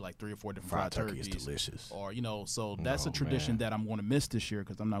 So there'll be like 3 or 4 different fried turkeys. Turkey is delicious. Or so that's a tradition that I'm going to miss this year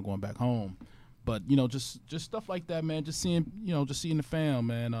because I'm not going back home. But just stuff like that, man. Just seeing the fam,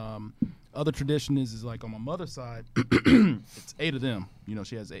 man. Other tradition is like on my mother's side, it's 8 of them.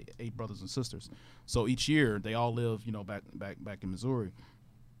 She has 8 brothers and sisters. So each year they all live, back in Missouri.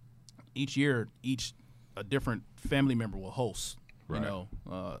 Each year, a different family member will host,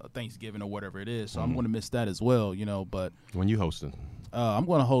 Thanksgiving or whatever it is. So I'm going to miss that as well, But when you hosting? I'm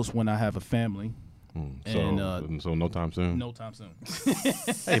going to host when I have a family. So no time soon? No time soon.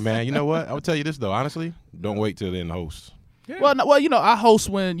 Hey, man, you know what? I would tell you this, though. Honestly, don't wait till then to host. Yeah. Well, I host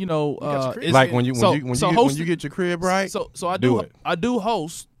when it's like when you get your crib right. So I do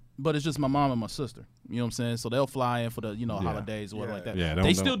host, but it's just my mom and my sister. You know what I'm saying? So they'll fly in for the holidays or whatever like that. Yeah,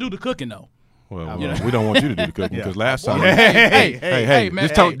 they still do the cooking though. Well, we don't want you to do the cooking because last time. Hey, man,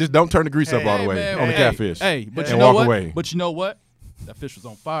 just don't turn the grease up all the way on the catfish. Hey, but you know what? Away. But you know what? That fish was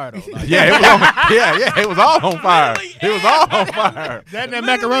on fire though. Like, it was all on fire. It was all on fire. That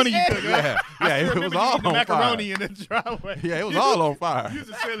macaroni you cooked. It was all on fire. Macaroni in the driveway. Yeah, it was all on fire. You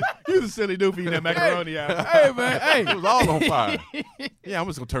was a silly dude for eating that macaroni out. Hey man, it was all on fire. Yeah, I'm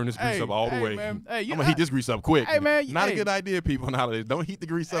just gonna turn this grease up all the way. Man. I'm gonna heat this grease up quick. Hey man, not a good idea, people on holidays. Don't heat the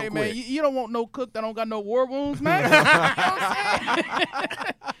grease up quick. Hey man, you don't want no cook that don't got no war wounds, man.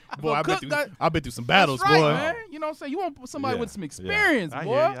 Boy, I've been through some battles, that's right, boy. Man. You know what I'm saying? You want somebody with some experience,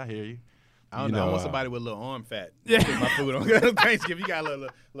 boy. I hear you. I want somebody with a little arm fat. Yeah. My food on Thanksgiving. You got a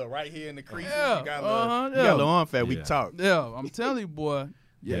little right here in the crease. Yeah. You got a little arm fat. We can talk. Yeah, I'm telling you, boy.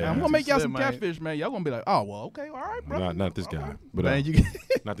 Yeah, I'm gonna make y'all some catfish, man. Y'all gonna be like, oh well, okay, all right, bro. Not this guy, but man,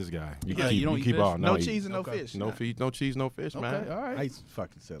 not this guy. You keep all no cheese and no fish. No cheese, no fish, man. Okay, all right. I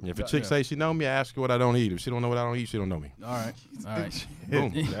fucking silly. If a chick say she know me, I ask her what I don't eat. If she don't know what I don't eat, she don't know me. All right.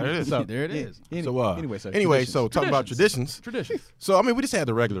 Boom. There it is. There it is. So talking about traditions. Traditions. So I mean, we just had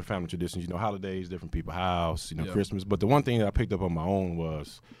the regular family traditions. Holidays, different people's house. Christmas. But the one thing that I picked up on my own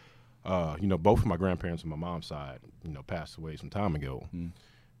was, both of my grandparents on my mom's side, passed away some time ago.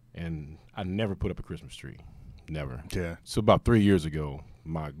 And I never put up a Christmas tree. Never. Yeah. So about 3 years ago,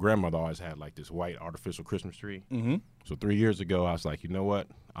 my grandmother always had like this white artificial Christmas tree. Mm-hmm. So 3 years ago, I was like, you know what?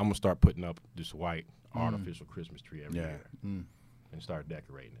 I'm going to start putting up this white artificial Christmas tree every year and start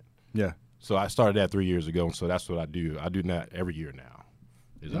decorating it. Yeah. So I started that 3 years ago, and so that's what I do. I do that every year now.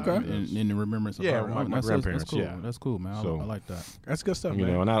 Okay. In the remembrance of my grandparents. That's cool. Yeah. That's cool, man. I like that. That's good stuff,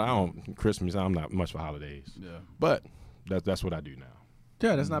 man. And I don't, Christmas, I'm not much for holidays. Yeah. But that's what I do now.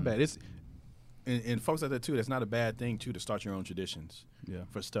 Yeah, that's not bad. and folks out there too, that's not a bad thing too to start your own traditions. Yeah.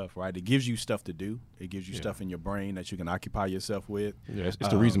 For stuff, right? It gives you stuff to do. It gives you stuff in your brain that you can occupy yourself with. Yeah, it's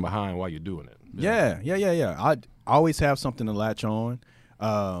the reason behind why you're doing it. Yeah. I always have something to latch on.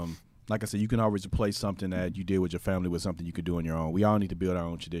 Like I said, you can always replace something that you did with your family with something you could do on your own. We all need to build our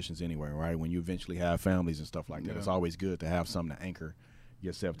own traditions anyway, right? When you eventually have families and stuff like that, it's always good to have something to anchor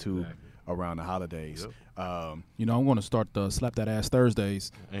yourself to around the holidays. I'm going to start the Slap That Ass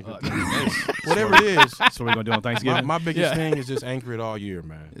Thursdays. Whatever it is. So we're going to do on Thanksgiving? My biggest thing is just anchor it all year,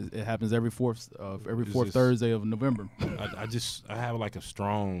 man. It happens every fourth Thursday of November. I have like a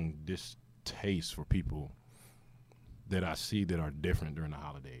strong distaste for people that I see that are different during the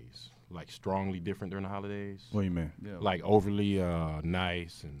holidays. Like strongly different during the holidays. What do you mean? Yeah. Like overly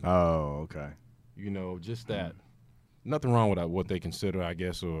nice and okay. Just that. Nothing wrong with what they consider, I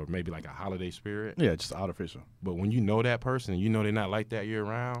guess, or maybe like a holiday spirit. Yeah, just artificial. But when you know that person and you know they're not like that year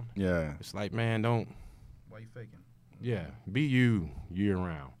round, it's like, man, don't. Why you faking? Yeah, be you year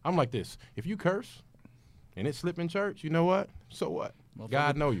round. I'm like this. If you curse and it slip in church, you know what? So what?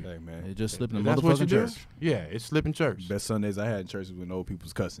 God know you. Hey, man. It just slipped in That's what you motherfucking do? church. Yeah, it slipped in church. Best Sundays I had in church was when old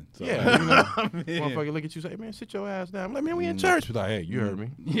people's cussing. So. Yeah, motherfucker look at you say, man, sit your ass down. I'm like, man, we in church. He's like, hey, you heard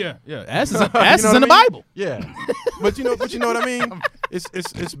me. Yeah. Ass is in the Bible. Yeah, but you know what I mean.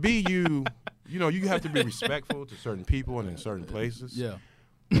 It's be you. You have to be respectful to certain people and in certain places. Yeah.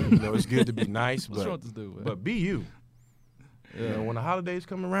 It's good to be nice, but be you. Yeah. When the holidays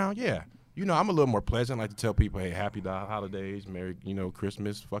come around, I'm a little more pleasant. I like to tell people, hey, happy holidays, Merry,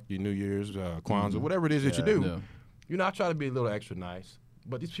 Christmas, fuck you, New Year's, Kwanzaa, whatever it is that you do. Yeah. I try to be a little extra nice.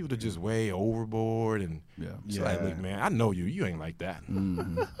 But these people are just way overboard, and it's like, look, man, I know you. You ain't like that.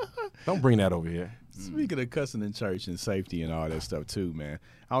 Mm-hmm. Don't bring that over here. Speaking of cussing in church and safety and all that stuff too, man.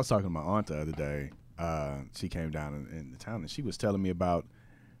 I was talking to my aunt the other day. She came down in the town, and she was telling me about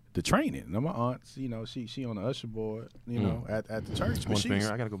the training. Now my aunt, she on the usher board, at the church. One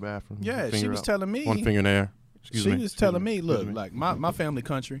finger. I gotta go bathroom. Yeah, she was telling me. One finger in there. She was telling me, look, like my family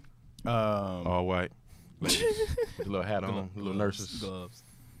country. All white. With a little hat on, little nurses. Gloves.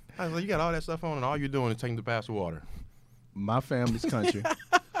 I was like, you got all that stuff on, and all you're doing is taking the pass of water. My family's country.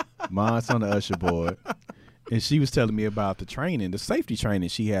 My aunt's on the usher board. And she was telling me about the training, the safety training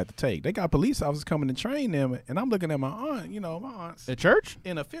she had to take. They got police officers coming to train them, and I'm looking at my aunt, my aunt's at church?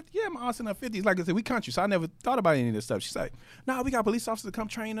 In her 50s. Yeah, my aunt's in her 50s. Like I said, we country, so I never thought about any of this stuff. She's like, no, we got police officers to come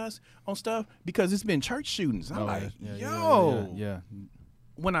train us on stuff because it's been church shootings. And I'm like, Yeah.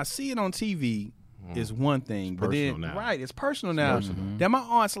 When I see it on TV, is one thing, but then now. Right, it's personal now. Then my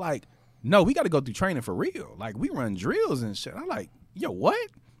aunt's like, no, we got to go through training for real. Like we run drills and shit. I'm like, yo, what?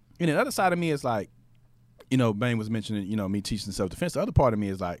 And the other side of me is like, Bane was mentioning, me teaching self-defense. The other part of me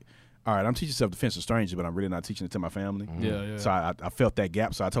is like, all right, I'm teaching self-defense to strangers, but I'm really not teaching it to my family. Yeah. So I felt that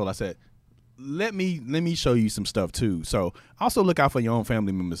gap. So I said, let me show you some stuff too. So also look out for your own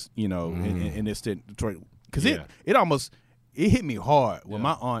family members, in this because it hit me hard when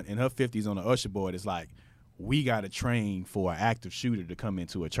my aunt in her 50s on the usher board is like, we got to train for an active shooter to come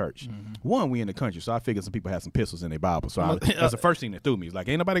into a church. One, we in the country, so I figured some people had some pistols in their Bible. So that's the first thing that threw me. It's like,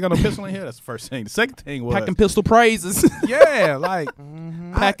 ain't nobody got no pistol in here? That's the first thing. The second thing was packing pistol praises. Yeah, like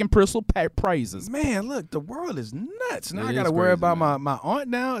packing pistol praises. Man, look, the world is nuts. Now I got is to worry crazy, about man. my aunt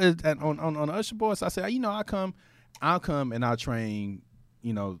now on the usher board. So I said, I'll come and I'll train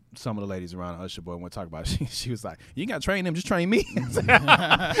some of the ladies around the usher board and we'll talk about it. She was like, you got to train them, just train me.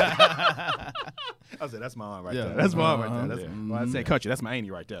 I said, that's my aunt right there. That's my aunt right there. That's I say country. That's my auntie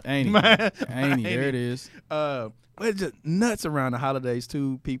right there. Auntie, there it is. But it's just nuts around the holidays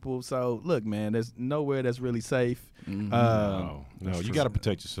too, people. So look, man, there's nowhere that's really safe. No, you got to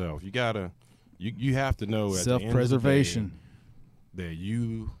protect yourself. You have to know at self-preservation the end of the day that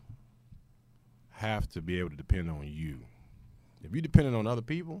you have to be able to depend on you. If you're depending on other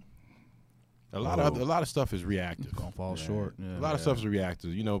people, a lot of stuff is reactive. Gonna fall short. Yeah. A lot of stuff is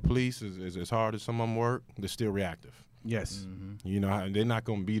reactive. Police is as hard as some of them work, they're still reactive. Yes. They're not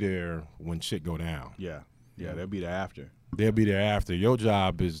gonna be there when shit go down. Yeah, they'll be there after. They'll be there after. Your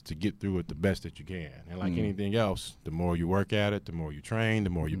job is to get through it the best that you can. And like anything else, the more you work at it, the more you train, the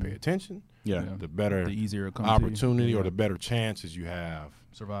more you pay attention, the better the easier it comes opportunity or the better chances you have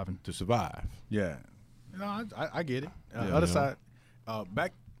to survive. Yeah. I get it. Other side,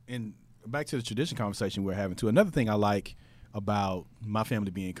 back to the tradition conversation we're having too. Another thing I like about my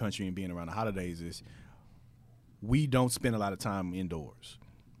family being country and being around the holidays is we don't spend a lot of time indoors.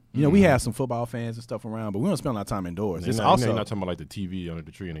 We have some football fans and stuff around, but we don't spend a lot of time indoors. You're not talking about like the TV under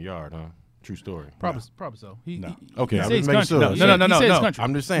the tree in the yard, huh? True story. Probably so. Okay, he I'm says just making country. sure. No.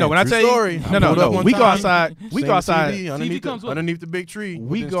 I'm just saying. No, when I true tell you, story. no. We go outside. We go outside. TV underneath the big tree.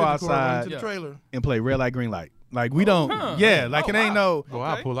 We go outside to the trailer and play red light, green light. Like we don't. It ain't no. Well,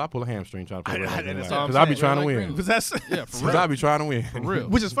 I pull a hamstring trying to play red light, green light that's all I'm because I be saying. trying to win. Because that's Because I be trying to win. For real.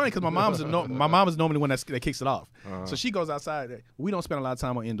 Which is funny because my mom is normally one that kicks it off. So she goes outside. We don't spend a lot of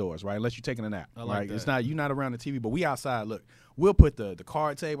time on indoors, right? Unless you're taking a nap. Like It's not you're not around the TV, but we outside. Look, we'll put the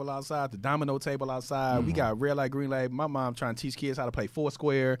card table outside, the domino table outside. We got red light, green light. My mom trying to teach kids how to play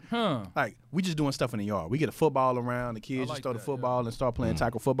Foursquare. Like we just doing stuff in the yard. We get a football around. The kids just throw the football and start playing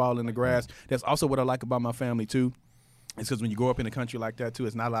tackle football in the grass. That's also what I like about my family too. It's because when you grow up in a country like that too,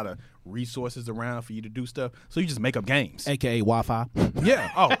 it's not a lot of resources around for you to do stuff. So you just make up games. AKA Wi-Fi. Yeah.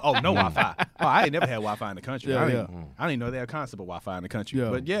 Oh, no Wi-Fi. Oh, I ain't never had Wi-Fi in the country. I didn't even know they had a concept of Wi-Fi in the country. Yeah.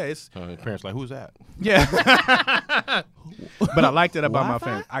 But yeah, it's Parents like, who's that? yeah. But I like that about my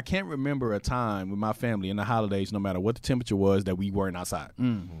family. I can't remember a time with my family in the holidays, no matter what the temperature was, that we weren't outside.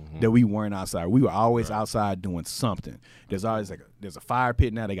 That we weren't outside. We were always outside doing something. There's always there's a fire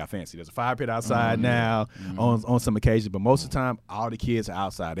pit now. They got fancy. There's a fire pit outside now on some occasions. But most of the time, all the kids are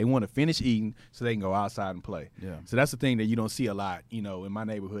outside. They want to finish eating so they can go outside and play. Yeah. So that's the thing that you don't see a lot, in my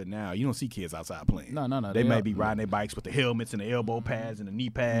neighborhood now. You don't see kids outside playing. No. They may be riding their bikes with the helmets and the elbow pads and the knee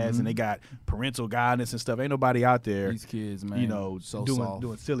pads, and they got parental guidance and stuff. Ain't nobody out there. These kids, man, so soft.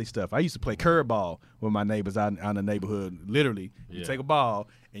 doing silly stuff. I used to play curb ball with my neighbors out in the neighborhood. Literally, you take a ball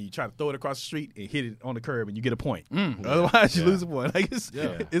and you try to throw it across the street and hit it on the curb and you get a point. Otherwise, you lose a point. Like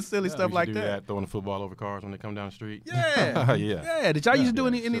it's silly stuff like that. Throwing the football over cars when they come down the street. Yeah, yeah. Did y'all used to do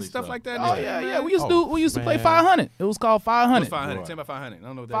any stuff like that? Oh yeah. We used to play 500. It was called 500. It was 500. 10 by 500. I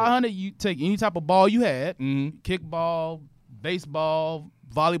don't know what that 500. You take any type of ball you had, kickball, baseball,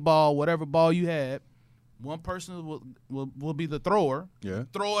 volleyball, whatever ball you had. One person will be the thrower. Yeah.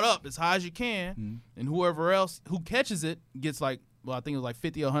 Throw it up as high as you can, and whoever else who catches it gets I think it was like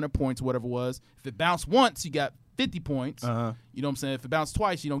 50 or 100 points, whatever it was. If it bounced once, you got 50 points. You know what I'm saying? If it bounced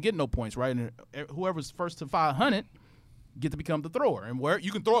twice, you don't get no points, right? And whoever's first to 500 get to become the thrower, and where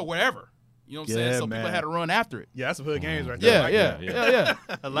you can throw it wherever. You know what I'm saying? So people had to run after it. Yeah, that's some hood games right there. Yeah.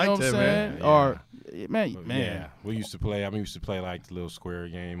 I like you know that, man. Yeah. Or man. Yeah, we used to play. We used to play like the little square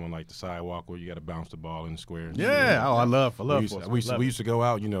game on like the sidewalk where you got to bounce the ball in the square. Yeah. Oh, I love. We used to go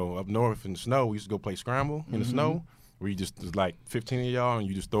out, up north in the snow. We used to go play scramble in the snow, where you just there's like 15 of y'all and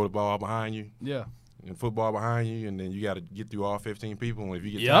you just throw the ball behind you. Yeah. And football behind you, and then you got to get through all 15 people. And if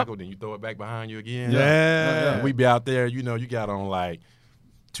you get tackled, then you throw it back behind you again. Yeah. And we be out there, you got on like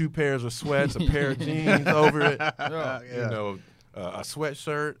 2 pairs of sweats, a pair of jeans over it, a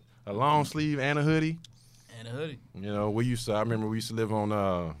sweatshirt, a long sleeve, and a hoodie. I remember we used to live on,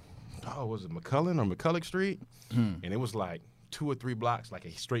 was it McCullen or McCulloch Street? And it was like 2 or 3 blocks, like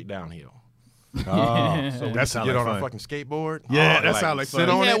a straight downhill. So that's get on a fucking skateboard. Yeah, that sounds like sit fun.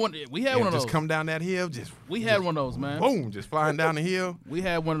 on We had one of those. Just come down that hill. We had one of those, man. Boom, just flying down the hill. We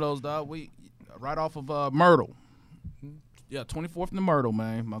had one of those, dog. We right off of Myrtle. Yeah, 24th and Myrtle,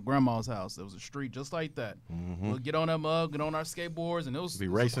 man. My grandma's house. There was a street just like that. We'll get on that mug, get on our skateboards, and it was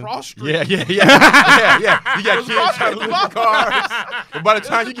racing. Cross street. Yeah. You got kids trying to lose the cars. But by the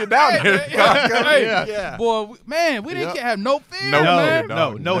time you get down there, boy, man, we didn't have no fear,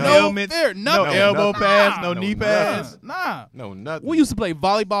 no helmets, fear, no elbow pads, no knee pads. Nah, no nothing. We used to play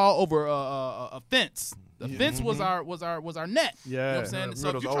volleyball over a fence. The fence was our net. Yeah. You know what I'm saying? So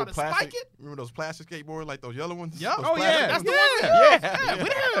if you try to spike it. Remember those plastic skateboards, like those yellow ones? Yeah. That's the ones. Yeah. We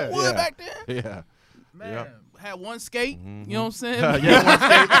didn't have wood back then. Yeah. Man, had one skate. You know what I'm saying? One skate.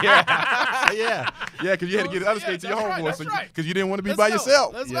 Yeah, because you had to get the other skate to your homeboy, because you didn't want to be by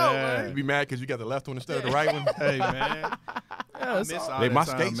yourself. Let's go, man. You'd be mad because you got the left one instead of the right one. Hey, man. They my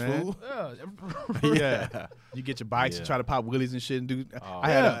skates, fool. Yeah. You get your bikes and try to pop wheelies and shit and do.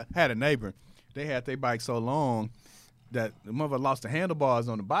 I had a neighbor. They had their bike so long that the mother lost the handlebars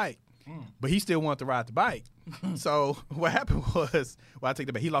on the bike, but he still wanted to ride the bike. So what happened was, I take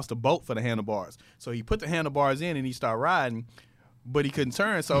that back. He lost the bolt for the handlebars. So he put the handlebars in and he started riding, but he couldn't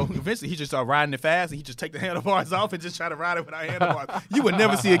turn. So eventually he just started riding it fast and he just take the handlebars off and just try to ride it without handlebars. You would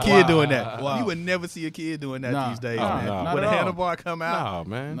never see a kid doing that. You would never see a kid doing that these days, man. When a handlebar come out. No,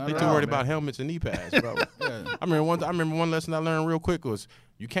 man. They too worried about helmets and knee pads, bro. I remember one lesson I learned real quick was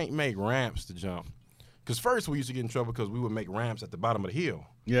you can't make ramps to jump. Because first we used to get in trouble because we would make ramps at the bottom of the hill.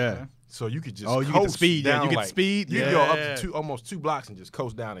 Yeah. So you could just you get the speed. Down, you get the speed. You could go up to almost 2 blocks and just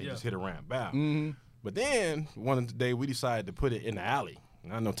coast down and just hit a ramp. Bow. But then one of the day we decided to put it in the alley.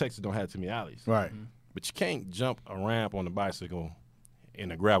 And I know Texas don't have too many alleys. Right. But you can't jump a ramp on a bicycle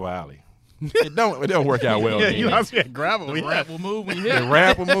in a gravel alley. It don't work out well. Yeah, you know, gravel. The ramp will move when you hit. The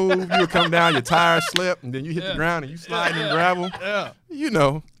ramp will move. You will come down, your tires slip, and then you hit the ground and you slide in gravel. Yeah. You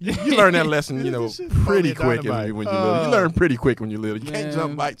know, you learn that lesson, you know, pretty quick when you're little. You learn pretty quick when you're little. You can't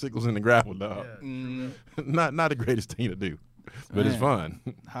jump bicycles in the gravel, dog. Yeah. Not the greatest thing to do, but it's fun.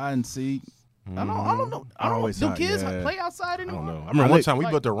 Hide and seek. I don't know. Do kids play outside anymore? I don't know. I remember one time we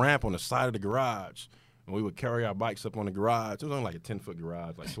built a ramp on the side of the garage. And we would carry our bikes up on the garage. It was only like a 10-foot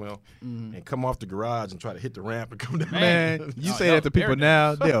garage, like 12, and come off the garage and try to hit the ramp and come down. Man, you say that to people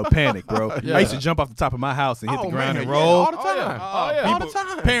now, they'll panic, bro. Yeah. I used to jump off the top of my house and hit the ground and roll. all the time. All the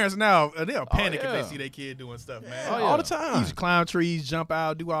time. Parents now, they'll panic if they see their kid doing stuff, man. All the time. He used to climb trees, jump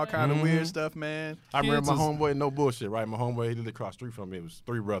out, do all kind of weird stuff, man. I remember my homeboy, no bullshit, right? My homeboy, he lived across the street from me. It was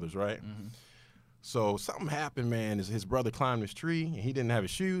 3 brothers, right? So something happened, man. His brother climbed this tree, and he didn't have his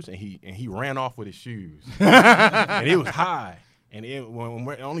shoes, and he ran off with his shoes. And it was high. And the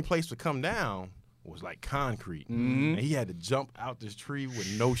only place to come down was like concrete. And he had to jump out this tree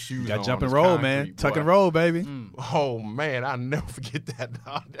with no shoes on. Got jump and roll, man. Tuck and roll, baby. Oh, man. I'll never forget that,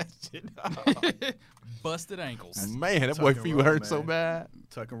 dog. That shit, dog. Busted ankles. Man, that boy feet hurt so bad.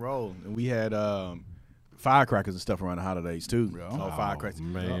 Tuck and roll. And we had firecrackers and stuff around the holidays, too. Firecrackers.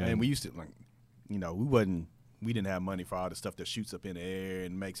 Man. And we used to, like, you know, we didn't have money for all the stuff that shoots up in the air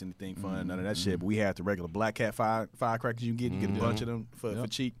and makes anything fun, none of that shit. But we had the regular Black Cat firecrackers you can get. You get a bunch of them for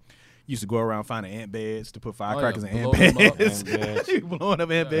cheap. Used to go around finding ant beds to put firecrackers in ant beds. Blowing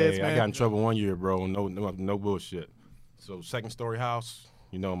up ant beds, man. I got in trouble one year, bro. No bullshit. So second story house.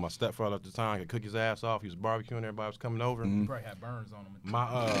 You know, my stepfather at the time could cook his ass off. He was barbecuing. Everybody was coming over. Probably had burns on him.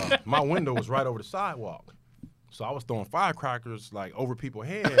 My window was right over the sidewalk. So I was throwing firecrackers like over people's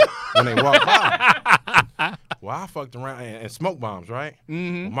heads when they walked by. Well, I fucked around and smoke bombs, right? Well,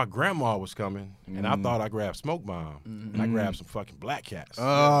 my grandma was coming, and I thought I grabbed smoke bomb, and I grabbed some fucking Black Cats. And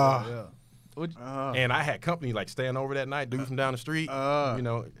I had company like staying over that night, dude from down the street. You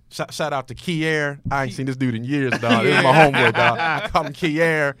know, shout out to Kier. I ain't seen this dude in years, dog. This is my homeboy, dog. I call him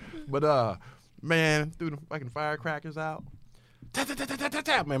Kier. But man, threw the fucking firecrackers out.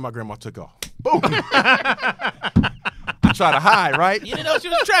 Man, my grandma took off. Boom. I try to hide, right? You didn't know she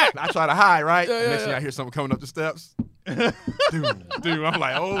was trapped. I try to hide, right? Next thing I hear something coming up the steps. Dude, I'm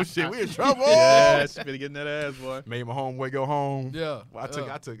like, oh shit, we in trouble. Yeah, she better get in that ass, boy. Made my homeboy go home. Yeah. Well,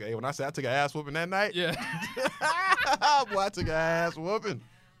 hey, when I say I took an ass whooping that night, Yeah. boy, I took an ass whooping.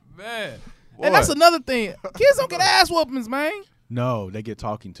 Man. Boy. And that's another thing. Kids don't get ass whoopings, man. No, they get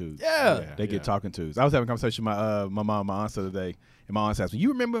talking to. Yeah. They get talking to. I was having a conversation with my mom and my aunt the other day. And my aunt asked me, you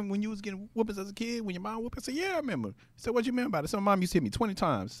remember when you was getting whoopings as a kid, when your mom whooped? I said, yeah, I remember. I said, what you remember about it? So my mom used to hit me 20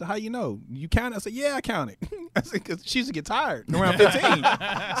 times. I said, how you know? You counted? I said, yeah, I counted. I said, because she used to get tired around 15. So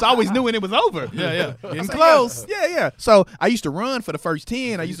I always knew when it was over. Yeah. Getting close. Yeah. So I used to run for the first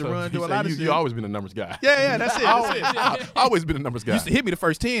 10. I used to run, do a lot of shit. You always been a numbers guy. Yeah, that's it. I've always been a numbers guy. Used to hit me the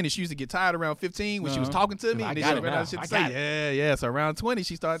first 10, and she used to get tired around 15 when she was talking to me. And then she ran out of shit to say. Yeah. So around 20,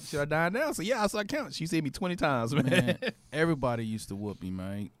 she started dying down. So yeah, I started counting. She used to hit me 20 times, man. Everybody used to whoop me,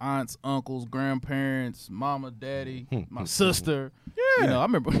 man. Aunts, uncles, grandparents, mama, daddy, my sister. Yeah. You know, I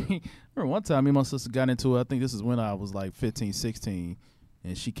remember one time me and my sister got into it. I think this is when I was like 15, 16.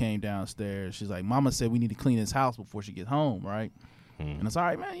 And she came downstairs. She's like, Mama said we need to clean this house before she gets home, right? And it's all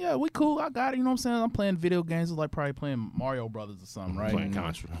right, man. Yeah, we cool. I got it. You know what I'm saying? I'm playing video games. It's like probably playing Mario Brothers or something, right? Playing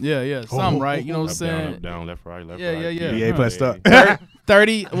Contra. Yeah. Something, right? You know what I'm saying? Up, down, left, right, left, Yeah. right. Yeah, plus stuff.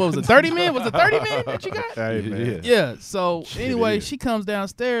 30, what was it, 30 men? Was it 30 men that you got? Yeah. So anyway, she comes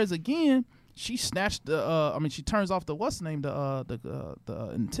downstairs again. She snatched the, she turns off the, what's the name, the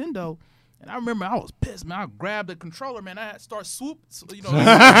Nintendo. And I remember I was pissed, man. I grabbed the controller, man. I start swoop, you know. Like a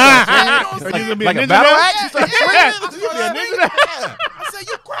battle axe? I said,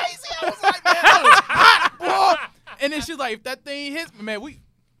 you crazy? I was like, man, I was hot, boy. And then she's like, if that thing hits me, man,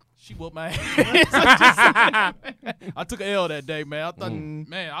 she whooped my ass. I took an L that day, man. I thought,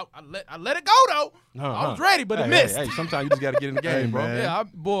 man, I let it go, though. I was ready, but it missed. Hey, sometimes you just got to get in the game, bro. Man. Yeah,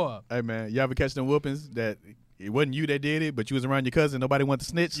 boy. Hey, man, you ever catch them whoopings that it wasn't you that did it, but you was around your cousin, nobody wanted to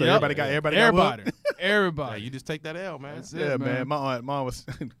snitch, so everybody got whooped? Everybody. Hey, you just take that L, man. That's Yeah, it, man. My aunt was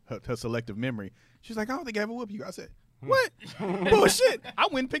her selective memory. She's like, I don't think I ever whooped you. I said, what? Bullshit. I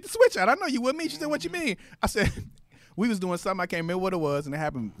went and picked the switch out. I know you with me. She said, what you mean? I said, we was doing something. I can't remember what it was, and it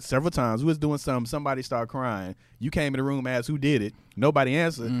happened several times. We was doing something. Somebody started crying. You came in the room, asked who did it. Nobody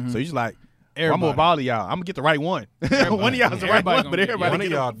answered. So you're like, I'm going to ball y'all. I'm going to get the right one. One of y'all is the right one, but everybody one of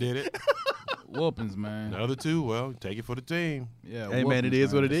y'all did it. Whoopings, man. The other two, well, take it for the team. Yeah, hey, man, it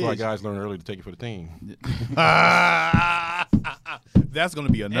is what it is. That's why guys learn early to take it for the team. That's going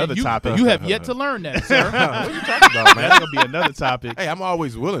to be another topic. You have yet to learn that, sir. What are you talking about, man? That's going to be another topic. Hey, I'm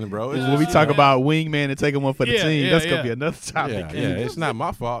always willing, bro. When we talk about wingman and taking one for the team, that's going to be another topic. Yeah, it's not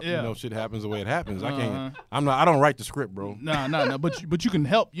my fault. Yeah. You know, shit happens the way it happens. I can't. I don't write the script, bro. No. But you can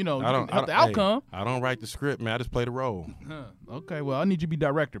help. You know, help the outcome. Hey, I don't write the script, man. I just play the role. Okay, well, I need you to be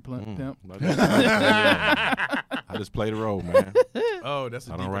director, pimp. I just play the role, man. Oh, that's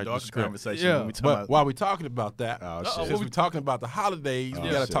a deeper, darker conversation. Yeah. When we talk But about while we're talking about that, shit. since we're talking about the holidays, we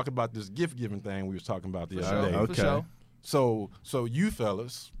got to shit. talk about this gift giving thing we was talking about the other day. Okay. For sure. So you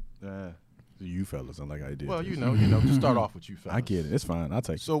fellas, you fellas, I like how you did. well, this. you know, to start off with you fellas. I get it. It's fine. I'll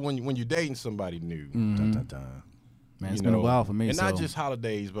take it. So when you're dating somebody new, Man, it's you been a know, while for me. and so. not just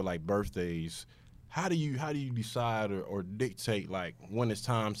holidays, but like birthdays. How do you decide or dictate like when it's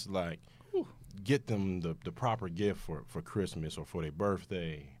time to like get them the proper gift for Christmas or for their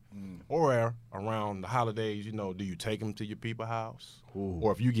birthday, or around the holidays? You know, do you take them to your people's house,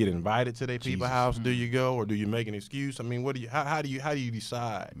 or if you get invited to their people's house, do you go, or do you make an excuse? I mean, how do you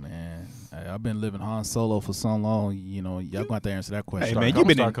decide? Man, I've been living Han Solo for so long. You know, y'all gonna have to answer that question. Hey man,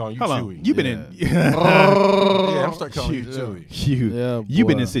 I'm start calling you Chewy. You've been in. Yeah, I'm start calling you Chewy. You've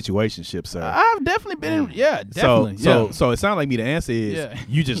been boy. in situationships, sir. I've definitely been in. Yeah, definitely. So it sounds like me. The answer is Yeah.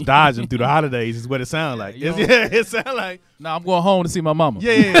 you just dodging through the holidays. Is what it sounds like. you know- It sounds like. Now I'm going home to see my mama.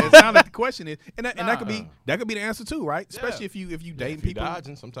 Yeah. It sounds like the question is, and that could be the answer too, right? Especially if you dating If you people.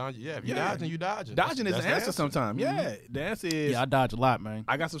 dodging, sometimes if you dodging, you dodging. Dodging is That's the answer sometimes. Yeah, the answer is. Yeah, I dodge a lot, man.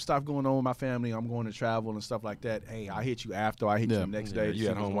 I got some stuff going on with my family. I'm going to travel and stuff like that. Hey, I hit you after. I hit you the next day. to You see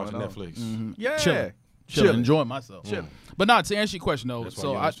at home what's watching going on. Netflix. Yeah, Chilling, enjoying myself. But not to answer your question though. That's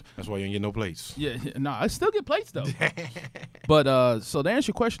So that's why you ain't get no plates. I still get plates though. But so to answer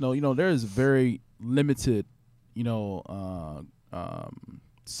your question though, you know, there is very limited, you know,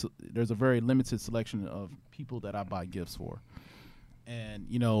 there's a very limited selection of people that I buy gifts for, and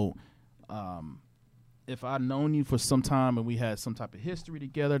you know, if I've known you for some time and we had some type of history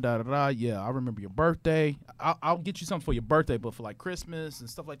together, yeah, I remember your birthday. I'll get you something for your birthday, but for like Christmas and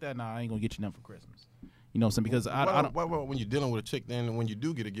stuff like that, nah, I ain't gonna get you nothing for Christmas. You know what I'm saying? Because I don't. Well, when you're dealing with a chick, then when you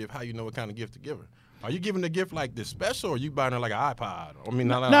do get a gift, how you know what kind of gift to give her? Are you giving the gift like this special, or you buying her like an iPod? I mean,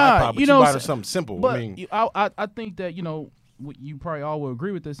 not an iPod, but you buying her something simple. But I mean, I think that, you know, you probably all will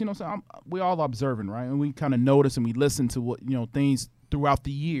agree with this. You know what I'm saying? We all observing, right? And we kind of notice and we listen to what, you know, things throughout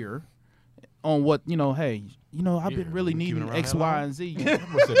the year on what, you know, hey, you know, I've been really needing X, Y, and Z. Put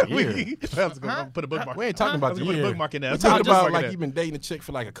a bookmark. We ain't talking about the Put a year. bookmark in there. We're talking about like you've been dating a chick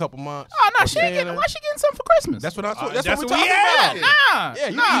for like a couple months. Oh, no, why she getting something for Christmas? That's what I'm talking. That's That's what what we we're had. talking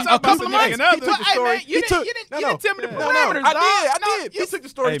about. Nah, Yeah, a couple of months. He took the Hey, story. man, you didn't tell me the parameters, dog. I did. He took the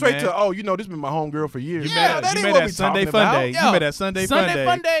story Hey, straight man. to, oh, you know, this been my homegirl for years. You Yeah, met ain't her what at we Sunday talking Fun about. Day. Yo, You met at Sunday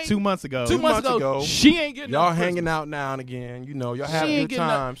Fun Day 2 months ago. 2 months ago, she ain't getting Y'all nothing for hanging Christmas. out now and again. You know, y'all She having ain't good getting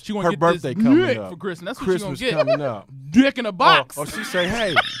nothing. times. She gonna Her get birthday this coming dick up. for Christmas. That's what Christmas she gonna get. coming up. Dick in a box. Or she say,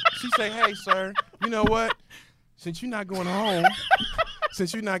 hey, sir, you know what? Since you're not going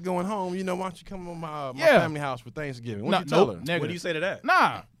home, you know, why don't you come to my family house for Thanksgiving? What you tell her? What do you say to that?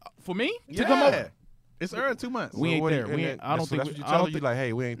 Nah, for me to come over. It's earned 2 months. We ain't What do there. you- We and ain't. then- I don't so think. that's what you I tell don't her. You think. like,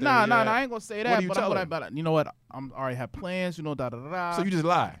 hey, we ain't there. Nah, yet. I ain't gonna say What that. do you But tell her? but you know what? I'm already have plans. You know, So you just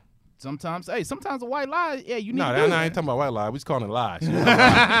lie. Sometimes a white lie. Yeah, you need. No, to do I that. ain't talking about white lie. We just calling it lies.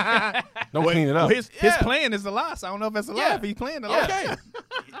 Don't clean it Well, up. his plan is a lie. So I don't know if that's a lie. Yeah. If he's playing a lie. Okay.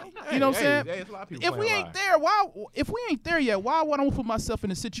 You know what I'm saying? Hey, it's a lot of people If we playing ain't lies. there, if we ain't there yet, why would I put myself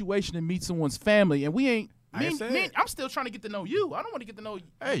in a situation and meet someone's family and we ain't? I'm still trying to get to know you. I don't want to get to know you.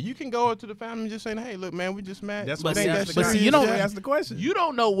 Hey, you can go to the family and just say, hey, look, man, we just met. That's But what ain't they that ask the shit question. you don't serious? ask the question. You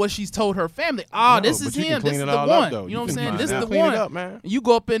don't know what she's told her family. No, This is but you can him. clean This is it the all up, one. though. You know what I'm can saying? find This out. is the Clean one. it up, man. You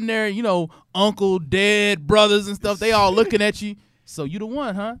go up in there, you know, uncle, dad, brothers, and stuff. They all looking at you. So you the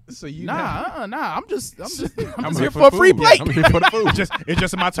one, huh? So you Nah. I'm just I'm here for a free food. plate. Yeah, I'm here for the food. It's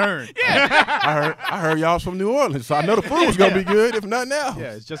just my turn. I heard y'all's from New Orleans, so I know the food was gonna be good, if nothing else.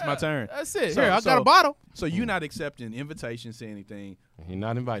 Yeah, it's just my turn. That's it. So- Here, I got so- a bottle. So you're not accepting invitations to anything. He's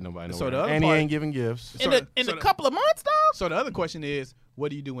not inviting nobody. So the nowhere. other and part- he ain't giving gifts. In a couple of months, dog. So the other question is,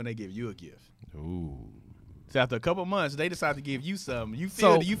 what do you do when they give you a gift? Ooh. So after a couple of months, they decide to give you something. Do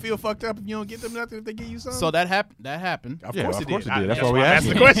So- you feel fucked up if you don't get them nothing if they give you something? So that happened. Of Yeah, course of it course did. it did. That's That's why we why I asked asked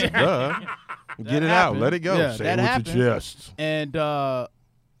the you. question. Duh. Get it out. happened. Let it go. Yeah, Say that it with happened. your chest. And I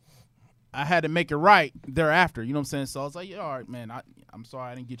had to make it right thereafter. You know what I'm saying? So I was like, yeah, all right, man, I'm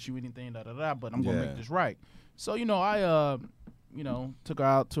sorry I didn't get you anything, but I'm gonna make this right. So, you know, I took her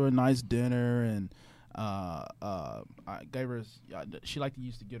out to a nice dinner and I gave her she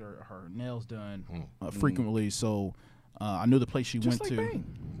used to get her nails done frequently, so I knew the place she went to.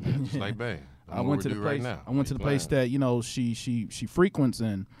 Just like Bang. I went to the place. Right, I went to the place that she frequents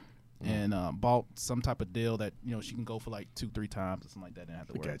and bought some type of deal that she can go for like 2-3 times or something like that and have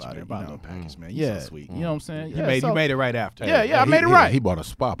to worry about it. Buy a little package, man. Yeah, so sweet. You know what I'm saying? Yeah, you made it right after. Yeah, I made it right. He bought a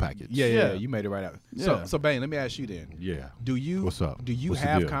spa package. Yeah, you made it right after. Yeah. So Bane, let me ask you then. Yeah. What's up? Do you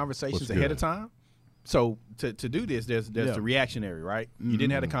have conversations ahead of time? So to do this, there's the reactionary, right? You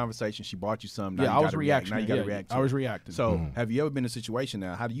didn't have a conversation. She bought you something. I was reacting. Now you got to react. I was reacting. So have you ever been in a situation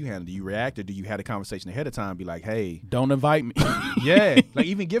now? How do you handle it? Do you react or do you have a conversation ahead of time? Be like, hey, don't invite me. Yeah, like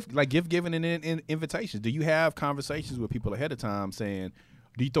even gift giving and invitations. Do you have conversations with people ahead of time saying?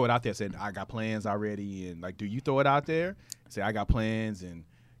 Do you throw it out there saying I got plans already, and like do you throw it out there say I got plans and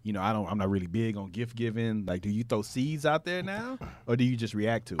I'm not really big on gift giving. Like do you throw seeds out there now or do you just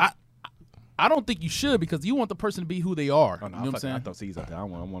react to it? I don't think you should because you want the person to be who they are. Oh, no, you know what I'm saying? I throw seeds out there. I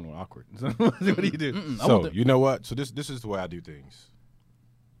want one awkward. What do you do? So you know what? So this is the way I do things.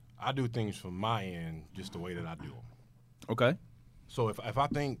 I do things from my end just the way that I do them. Okay. So if I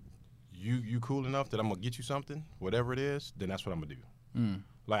think you cool enough that I'm gonna get you something, whatever it is, then that's what I'm gonna do.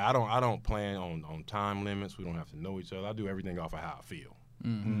 Like I don't plan on time limits. We don't have to know each other. I do everything off of how I feel.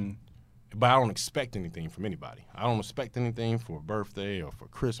 But I don't expect anything from anybody. I don't expect anything for a birthday or for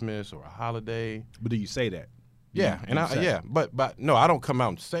Christmas or a holiday. But do you say that? Yeah, but no, I don't come out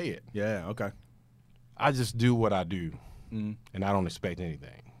and say it. Yeah, okay. I just do what I do, and I don't expect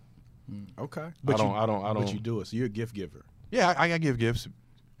anything. Okay, but I don't. But you do it, so you're a gift giver. Yeah, I give gifts,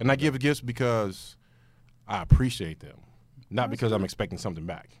 and I give gifts because I appreciate them, not because I'm expecting something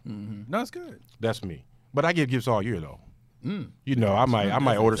back. No, that's good. That's me. But I give gifts all year though. I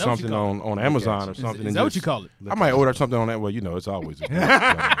might order something on Amazon or something. Is that what you call it? I might order something on that. Well, it's always a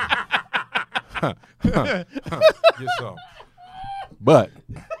get some. But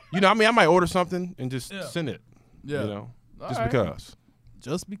I might order something and just send it. Yeah. Just because.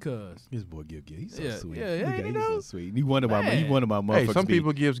 Just because. His boy give gifts. He's so sweet. Yeah, he's so sweet. He one of my motherfuckers. Hey, some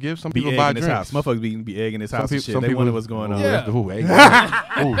people give gifts. Some people buy drinks. Motherfuckers be egging his house and shit. They wonder what's going on. Yeah. Ooh,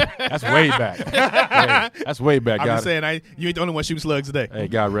 that's way back. That's way back. I'm just saying, you ain't the only one shooting slugs today. Hey,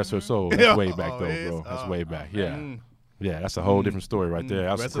 God rest her soul. That's way back though, bro. That's way back. Yeah. Yeah, that's a whole different story right there.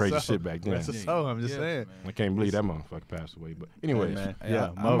 That was some crazy shit back then. I'm just saying. I can't believe that motherfucker passed away. But anyways,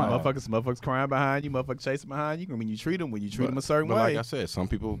 motherfuckers crying behind you, motherfuckers chasing behind you. When you treat them a certain way. But like I said, some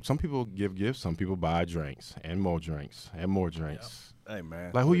people give gifts, some people buy drinks and more drinks and more drinks. Hey man,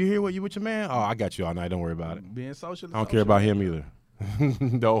 like who you here with? You with your man? Oh, I got you all night. Don't worry about it. Being social. I don't care about him either.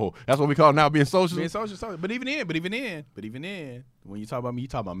 No, that's what we call it now, being social. Being social. But even then, when you talk about me, you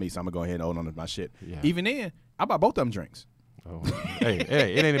talk about me. So I'm gonna go ahead and hold on to my shit. Yeah. Even then, I buy both of them drinks. Oh, hey,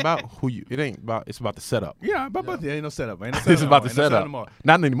 it ain't about who you. It ain't about. It's about the setup. Yeah, but there ain't no setup. It's about the setup.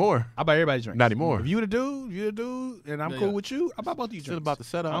 Not anymore. I buy everybody drinks. Not anymore. If you the dude, and I'm cool with you, I buy both of you drinks. It's about the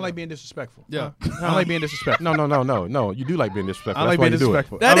setup. I don't like being disrespectful. Yeah, I don't like being disrespectful. No. You do like being disrespectful. I like being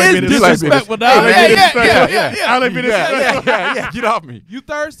disrespectful. That is disrespectful. Yeah. I like being disrespectful. Yeah. Get off me. You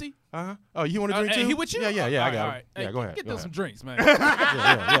thirsty? Oh, you want to drink too? He with you? Yeah. I got it. Hey, go ahead. Get them some drinks, man.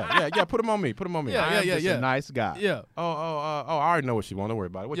 Yeah. Put them on me. Yeah. A nice guy. Yeah. Oh, I already know what she want. Don't worry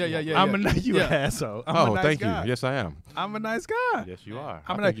about it. Yeah. I'm a nice asshole. Oh, thank you. Yes, I am. I'm a nice guy. Yes, you are.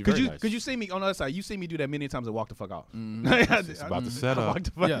 I'm nice. Could you see me on the other side? You see me do that many times. I walk the fuck off. It's about the setup.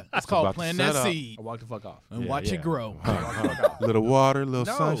 Yeah, it's called planting that seed. I walk the fuck off and watch it grow. Little water, little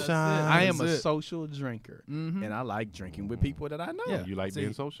sunshine. I am a social drinker, and I like drinking with people that I know. Yeah, you like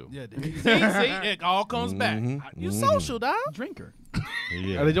being social. Yeah. See, it all comes back. You social, dog. Drinker.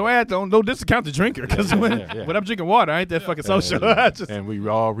 Yeah. Don't discount the drinker because when I'm drinking water, I ain't that fucking social. And we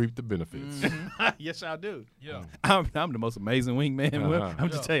all reap the benefits. Yes, I do. Yeah. I'm the most amazing wingman. I'm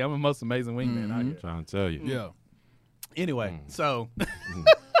just tell you, I'm the most amazing wingman out here. Trying to tell you. Yeah. Anyway, so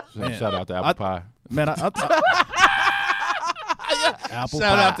shout out to Apple Pie. Man, Shout out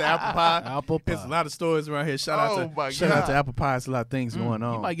to Apple Pie. Apple Pie. There's a lot of stories around here. Shout out to Apple Pie. There's a lot of things going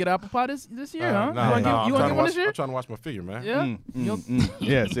on. You might get Apple Pie this year, huh? No, you want to get one this year? I'm trying to watch my figure, man. Yeah.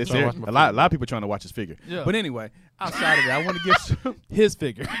 Yes, it's there. A lot of people trying to watch his figure. Yeah. But anyway, outside of that, I want to get his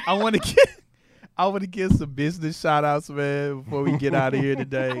figure. I want to give some business shout outs, man, before we get out of here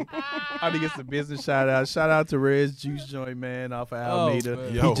today. I want to get some business shout outs. Shout out to Red's Juice Joint, man, off of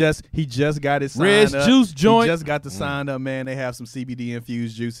Alameda. He just got his sign Red's up. Juice Joint. He just got the sign up, man. They have some CBD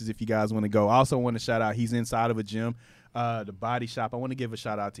infused juices if you guys want to go. I also want to shout out, he's inside of a gym. The Body Shop. I want to give a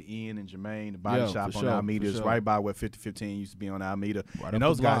shout out to Ian and Jermaine. The Body Shop on Alameda is right by where 5015 used to be on Alameda. Right, and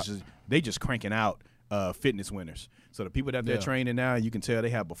those guys they just cranking out fitness winners. So the people that they're training now, you can tell they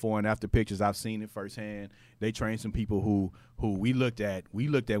have before and after pictures. I've seen it firsthand. They train some people who we looked at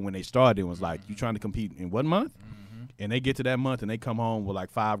when they started and was like, you trying to compete in what month? and they get to that month and they come home with like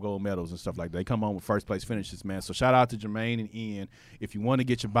 5 gold medals and stuff like that. They come home with first place finishes, man. So shout out to Jermaine and Ian. If you want to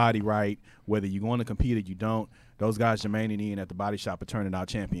get your body right, whether you want to compete or you don't, those guys, Jermaine and Ian at the Body Shop, are turning out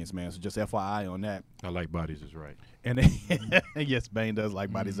champions, man. So just FYI on that. I like bodies is right. And yes, Bane does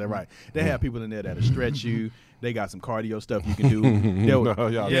like bodies. That's right. They have people in there that'll stretch you. They got some cardio stuff you can do. Hey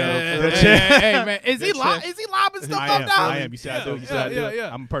man, is he lobbing stuff up now? I am. You see how I do it?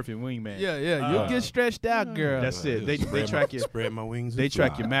 I'm a perfect wingman. Yeah. You'll get stretched out, girl. That's it. They track your spread my wings. They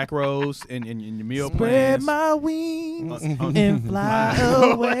track your macros and your meal plans. Spread my wings and fly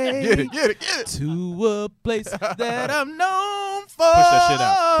away. Get it. To a place that I'm known for.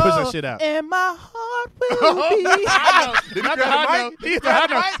 Push that shit out. And my heart will be. Did he grab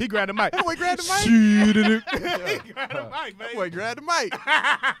the mic? He grabbed the mic. That boy grabbed the mic. Shoot it. He grabbed the mic, man. That boy grabbed the mic.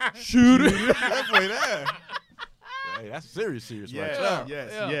 Shoot it. That boy there. Hey, that's serious right there.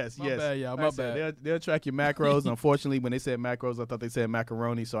 Yes. My bad, y'all. My bad. They'll track your macros. Unfortunately, when they said macros, I thought they said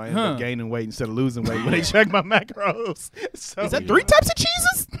macaroni, so I ended up gaining weight instead of losing weight when they checked my macros. So, is that 3 types of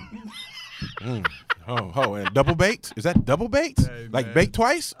cheeses? And double baked? Is that double baked? Hey, like baked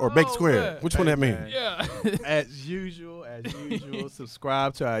twice or baked square? Man. Which one that mean? Yeah. As usual,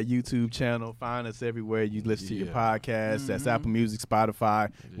 subscribe to our YouTube channel. Find us everywhere you listen to your podcast. That's Apple Music,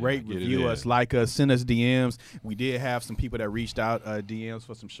 Spotify. Rate, review us, like us, send us DMs. We did have some people that reached out DMs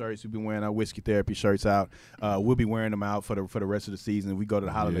for some shirts. We've been wearing our Whiskey Therapy shirts out. We'll be wearing them out for the rest of the season. We go to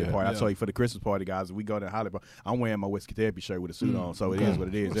the holiday party. I told you for the Christmas party, guys. If we go to the holiday party, I'm wearing my Whiskey Therapy shirt with a suit on, so it is what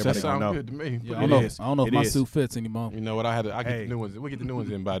it is. That sounds good to me. Yeah, I don't know if my suit fits anymore. You know what? I get the new ones. We'll get the new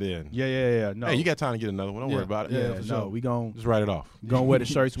ones in by then. Yeah. No. Hey, you got time to get another one. Don't worry about it. Yeah, for sure. We gon' just write it off. Gonna wear the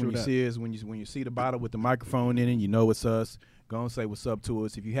shirts when you see us. When you see the bottle with the microphone in it, you know it's us. Gonna say what's up to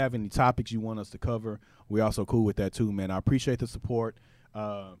us. If you have any topics you want us to cover, we also cool with that too, man. I appreciate the support.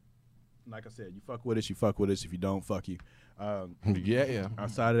 Like I said, you fuck with us, you fuck with us. If you don't, fuck you.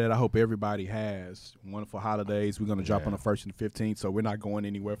 Outside of that, I hope everybody has wonderful holidays. We're gonna drop on the 1st and the 15th, so we're not going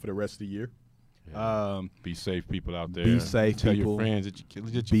anywhere for the rest of the year. Be safe, people out there. Be safe, Tell people. your friends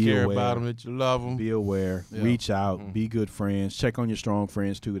that you care about them, that you love them. Be aware. Reach out. Be good friends. Check on your strong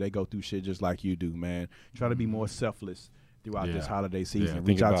friends too. They go through shit just like you do, man. Try to be more selfless throughout this holiday season.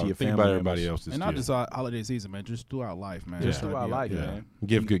 Reach out to your family. Think about everybody else. And not just holiday season, man. Just throughout life, man. Just throughout life, man.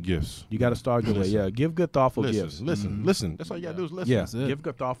 Give good gifts. You got to start good way. Yeah, give good, thoughtful gifts. Listen. That's all you got to do is listen. Yeah, give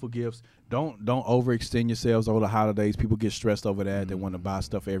good, thoughtful gifts. Don't overextend yourselves over the holidays. People get stressed over that. They want to buy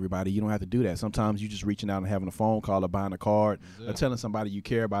stuff for everybody. You don't have to do that. Sometimes you just reaching out and having a phone call or buying a card or telling somebody you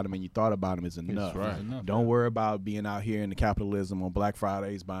care about them and you thought about them is enough. That's right. Don't worry about being out here in the capitalism on Black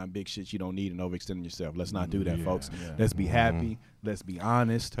Fridays buying big shit you don't need and overextending yourself. Let's not do that, folks. Let's be happy. Let's be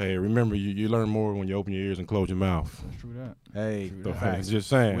honest. Hey, remember, you learn more when you open your ears and close your mouth. That's true that. Hey, the facts. Just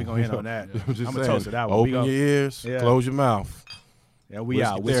saying. We're going to hit on that. I'm going to toast it out. Open your ears, close your mouth. Yeah, we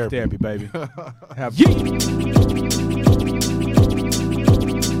out. Whiskey Therapy, baby. Have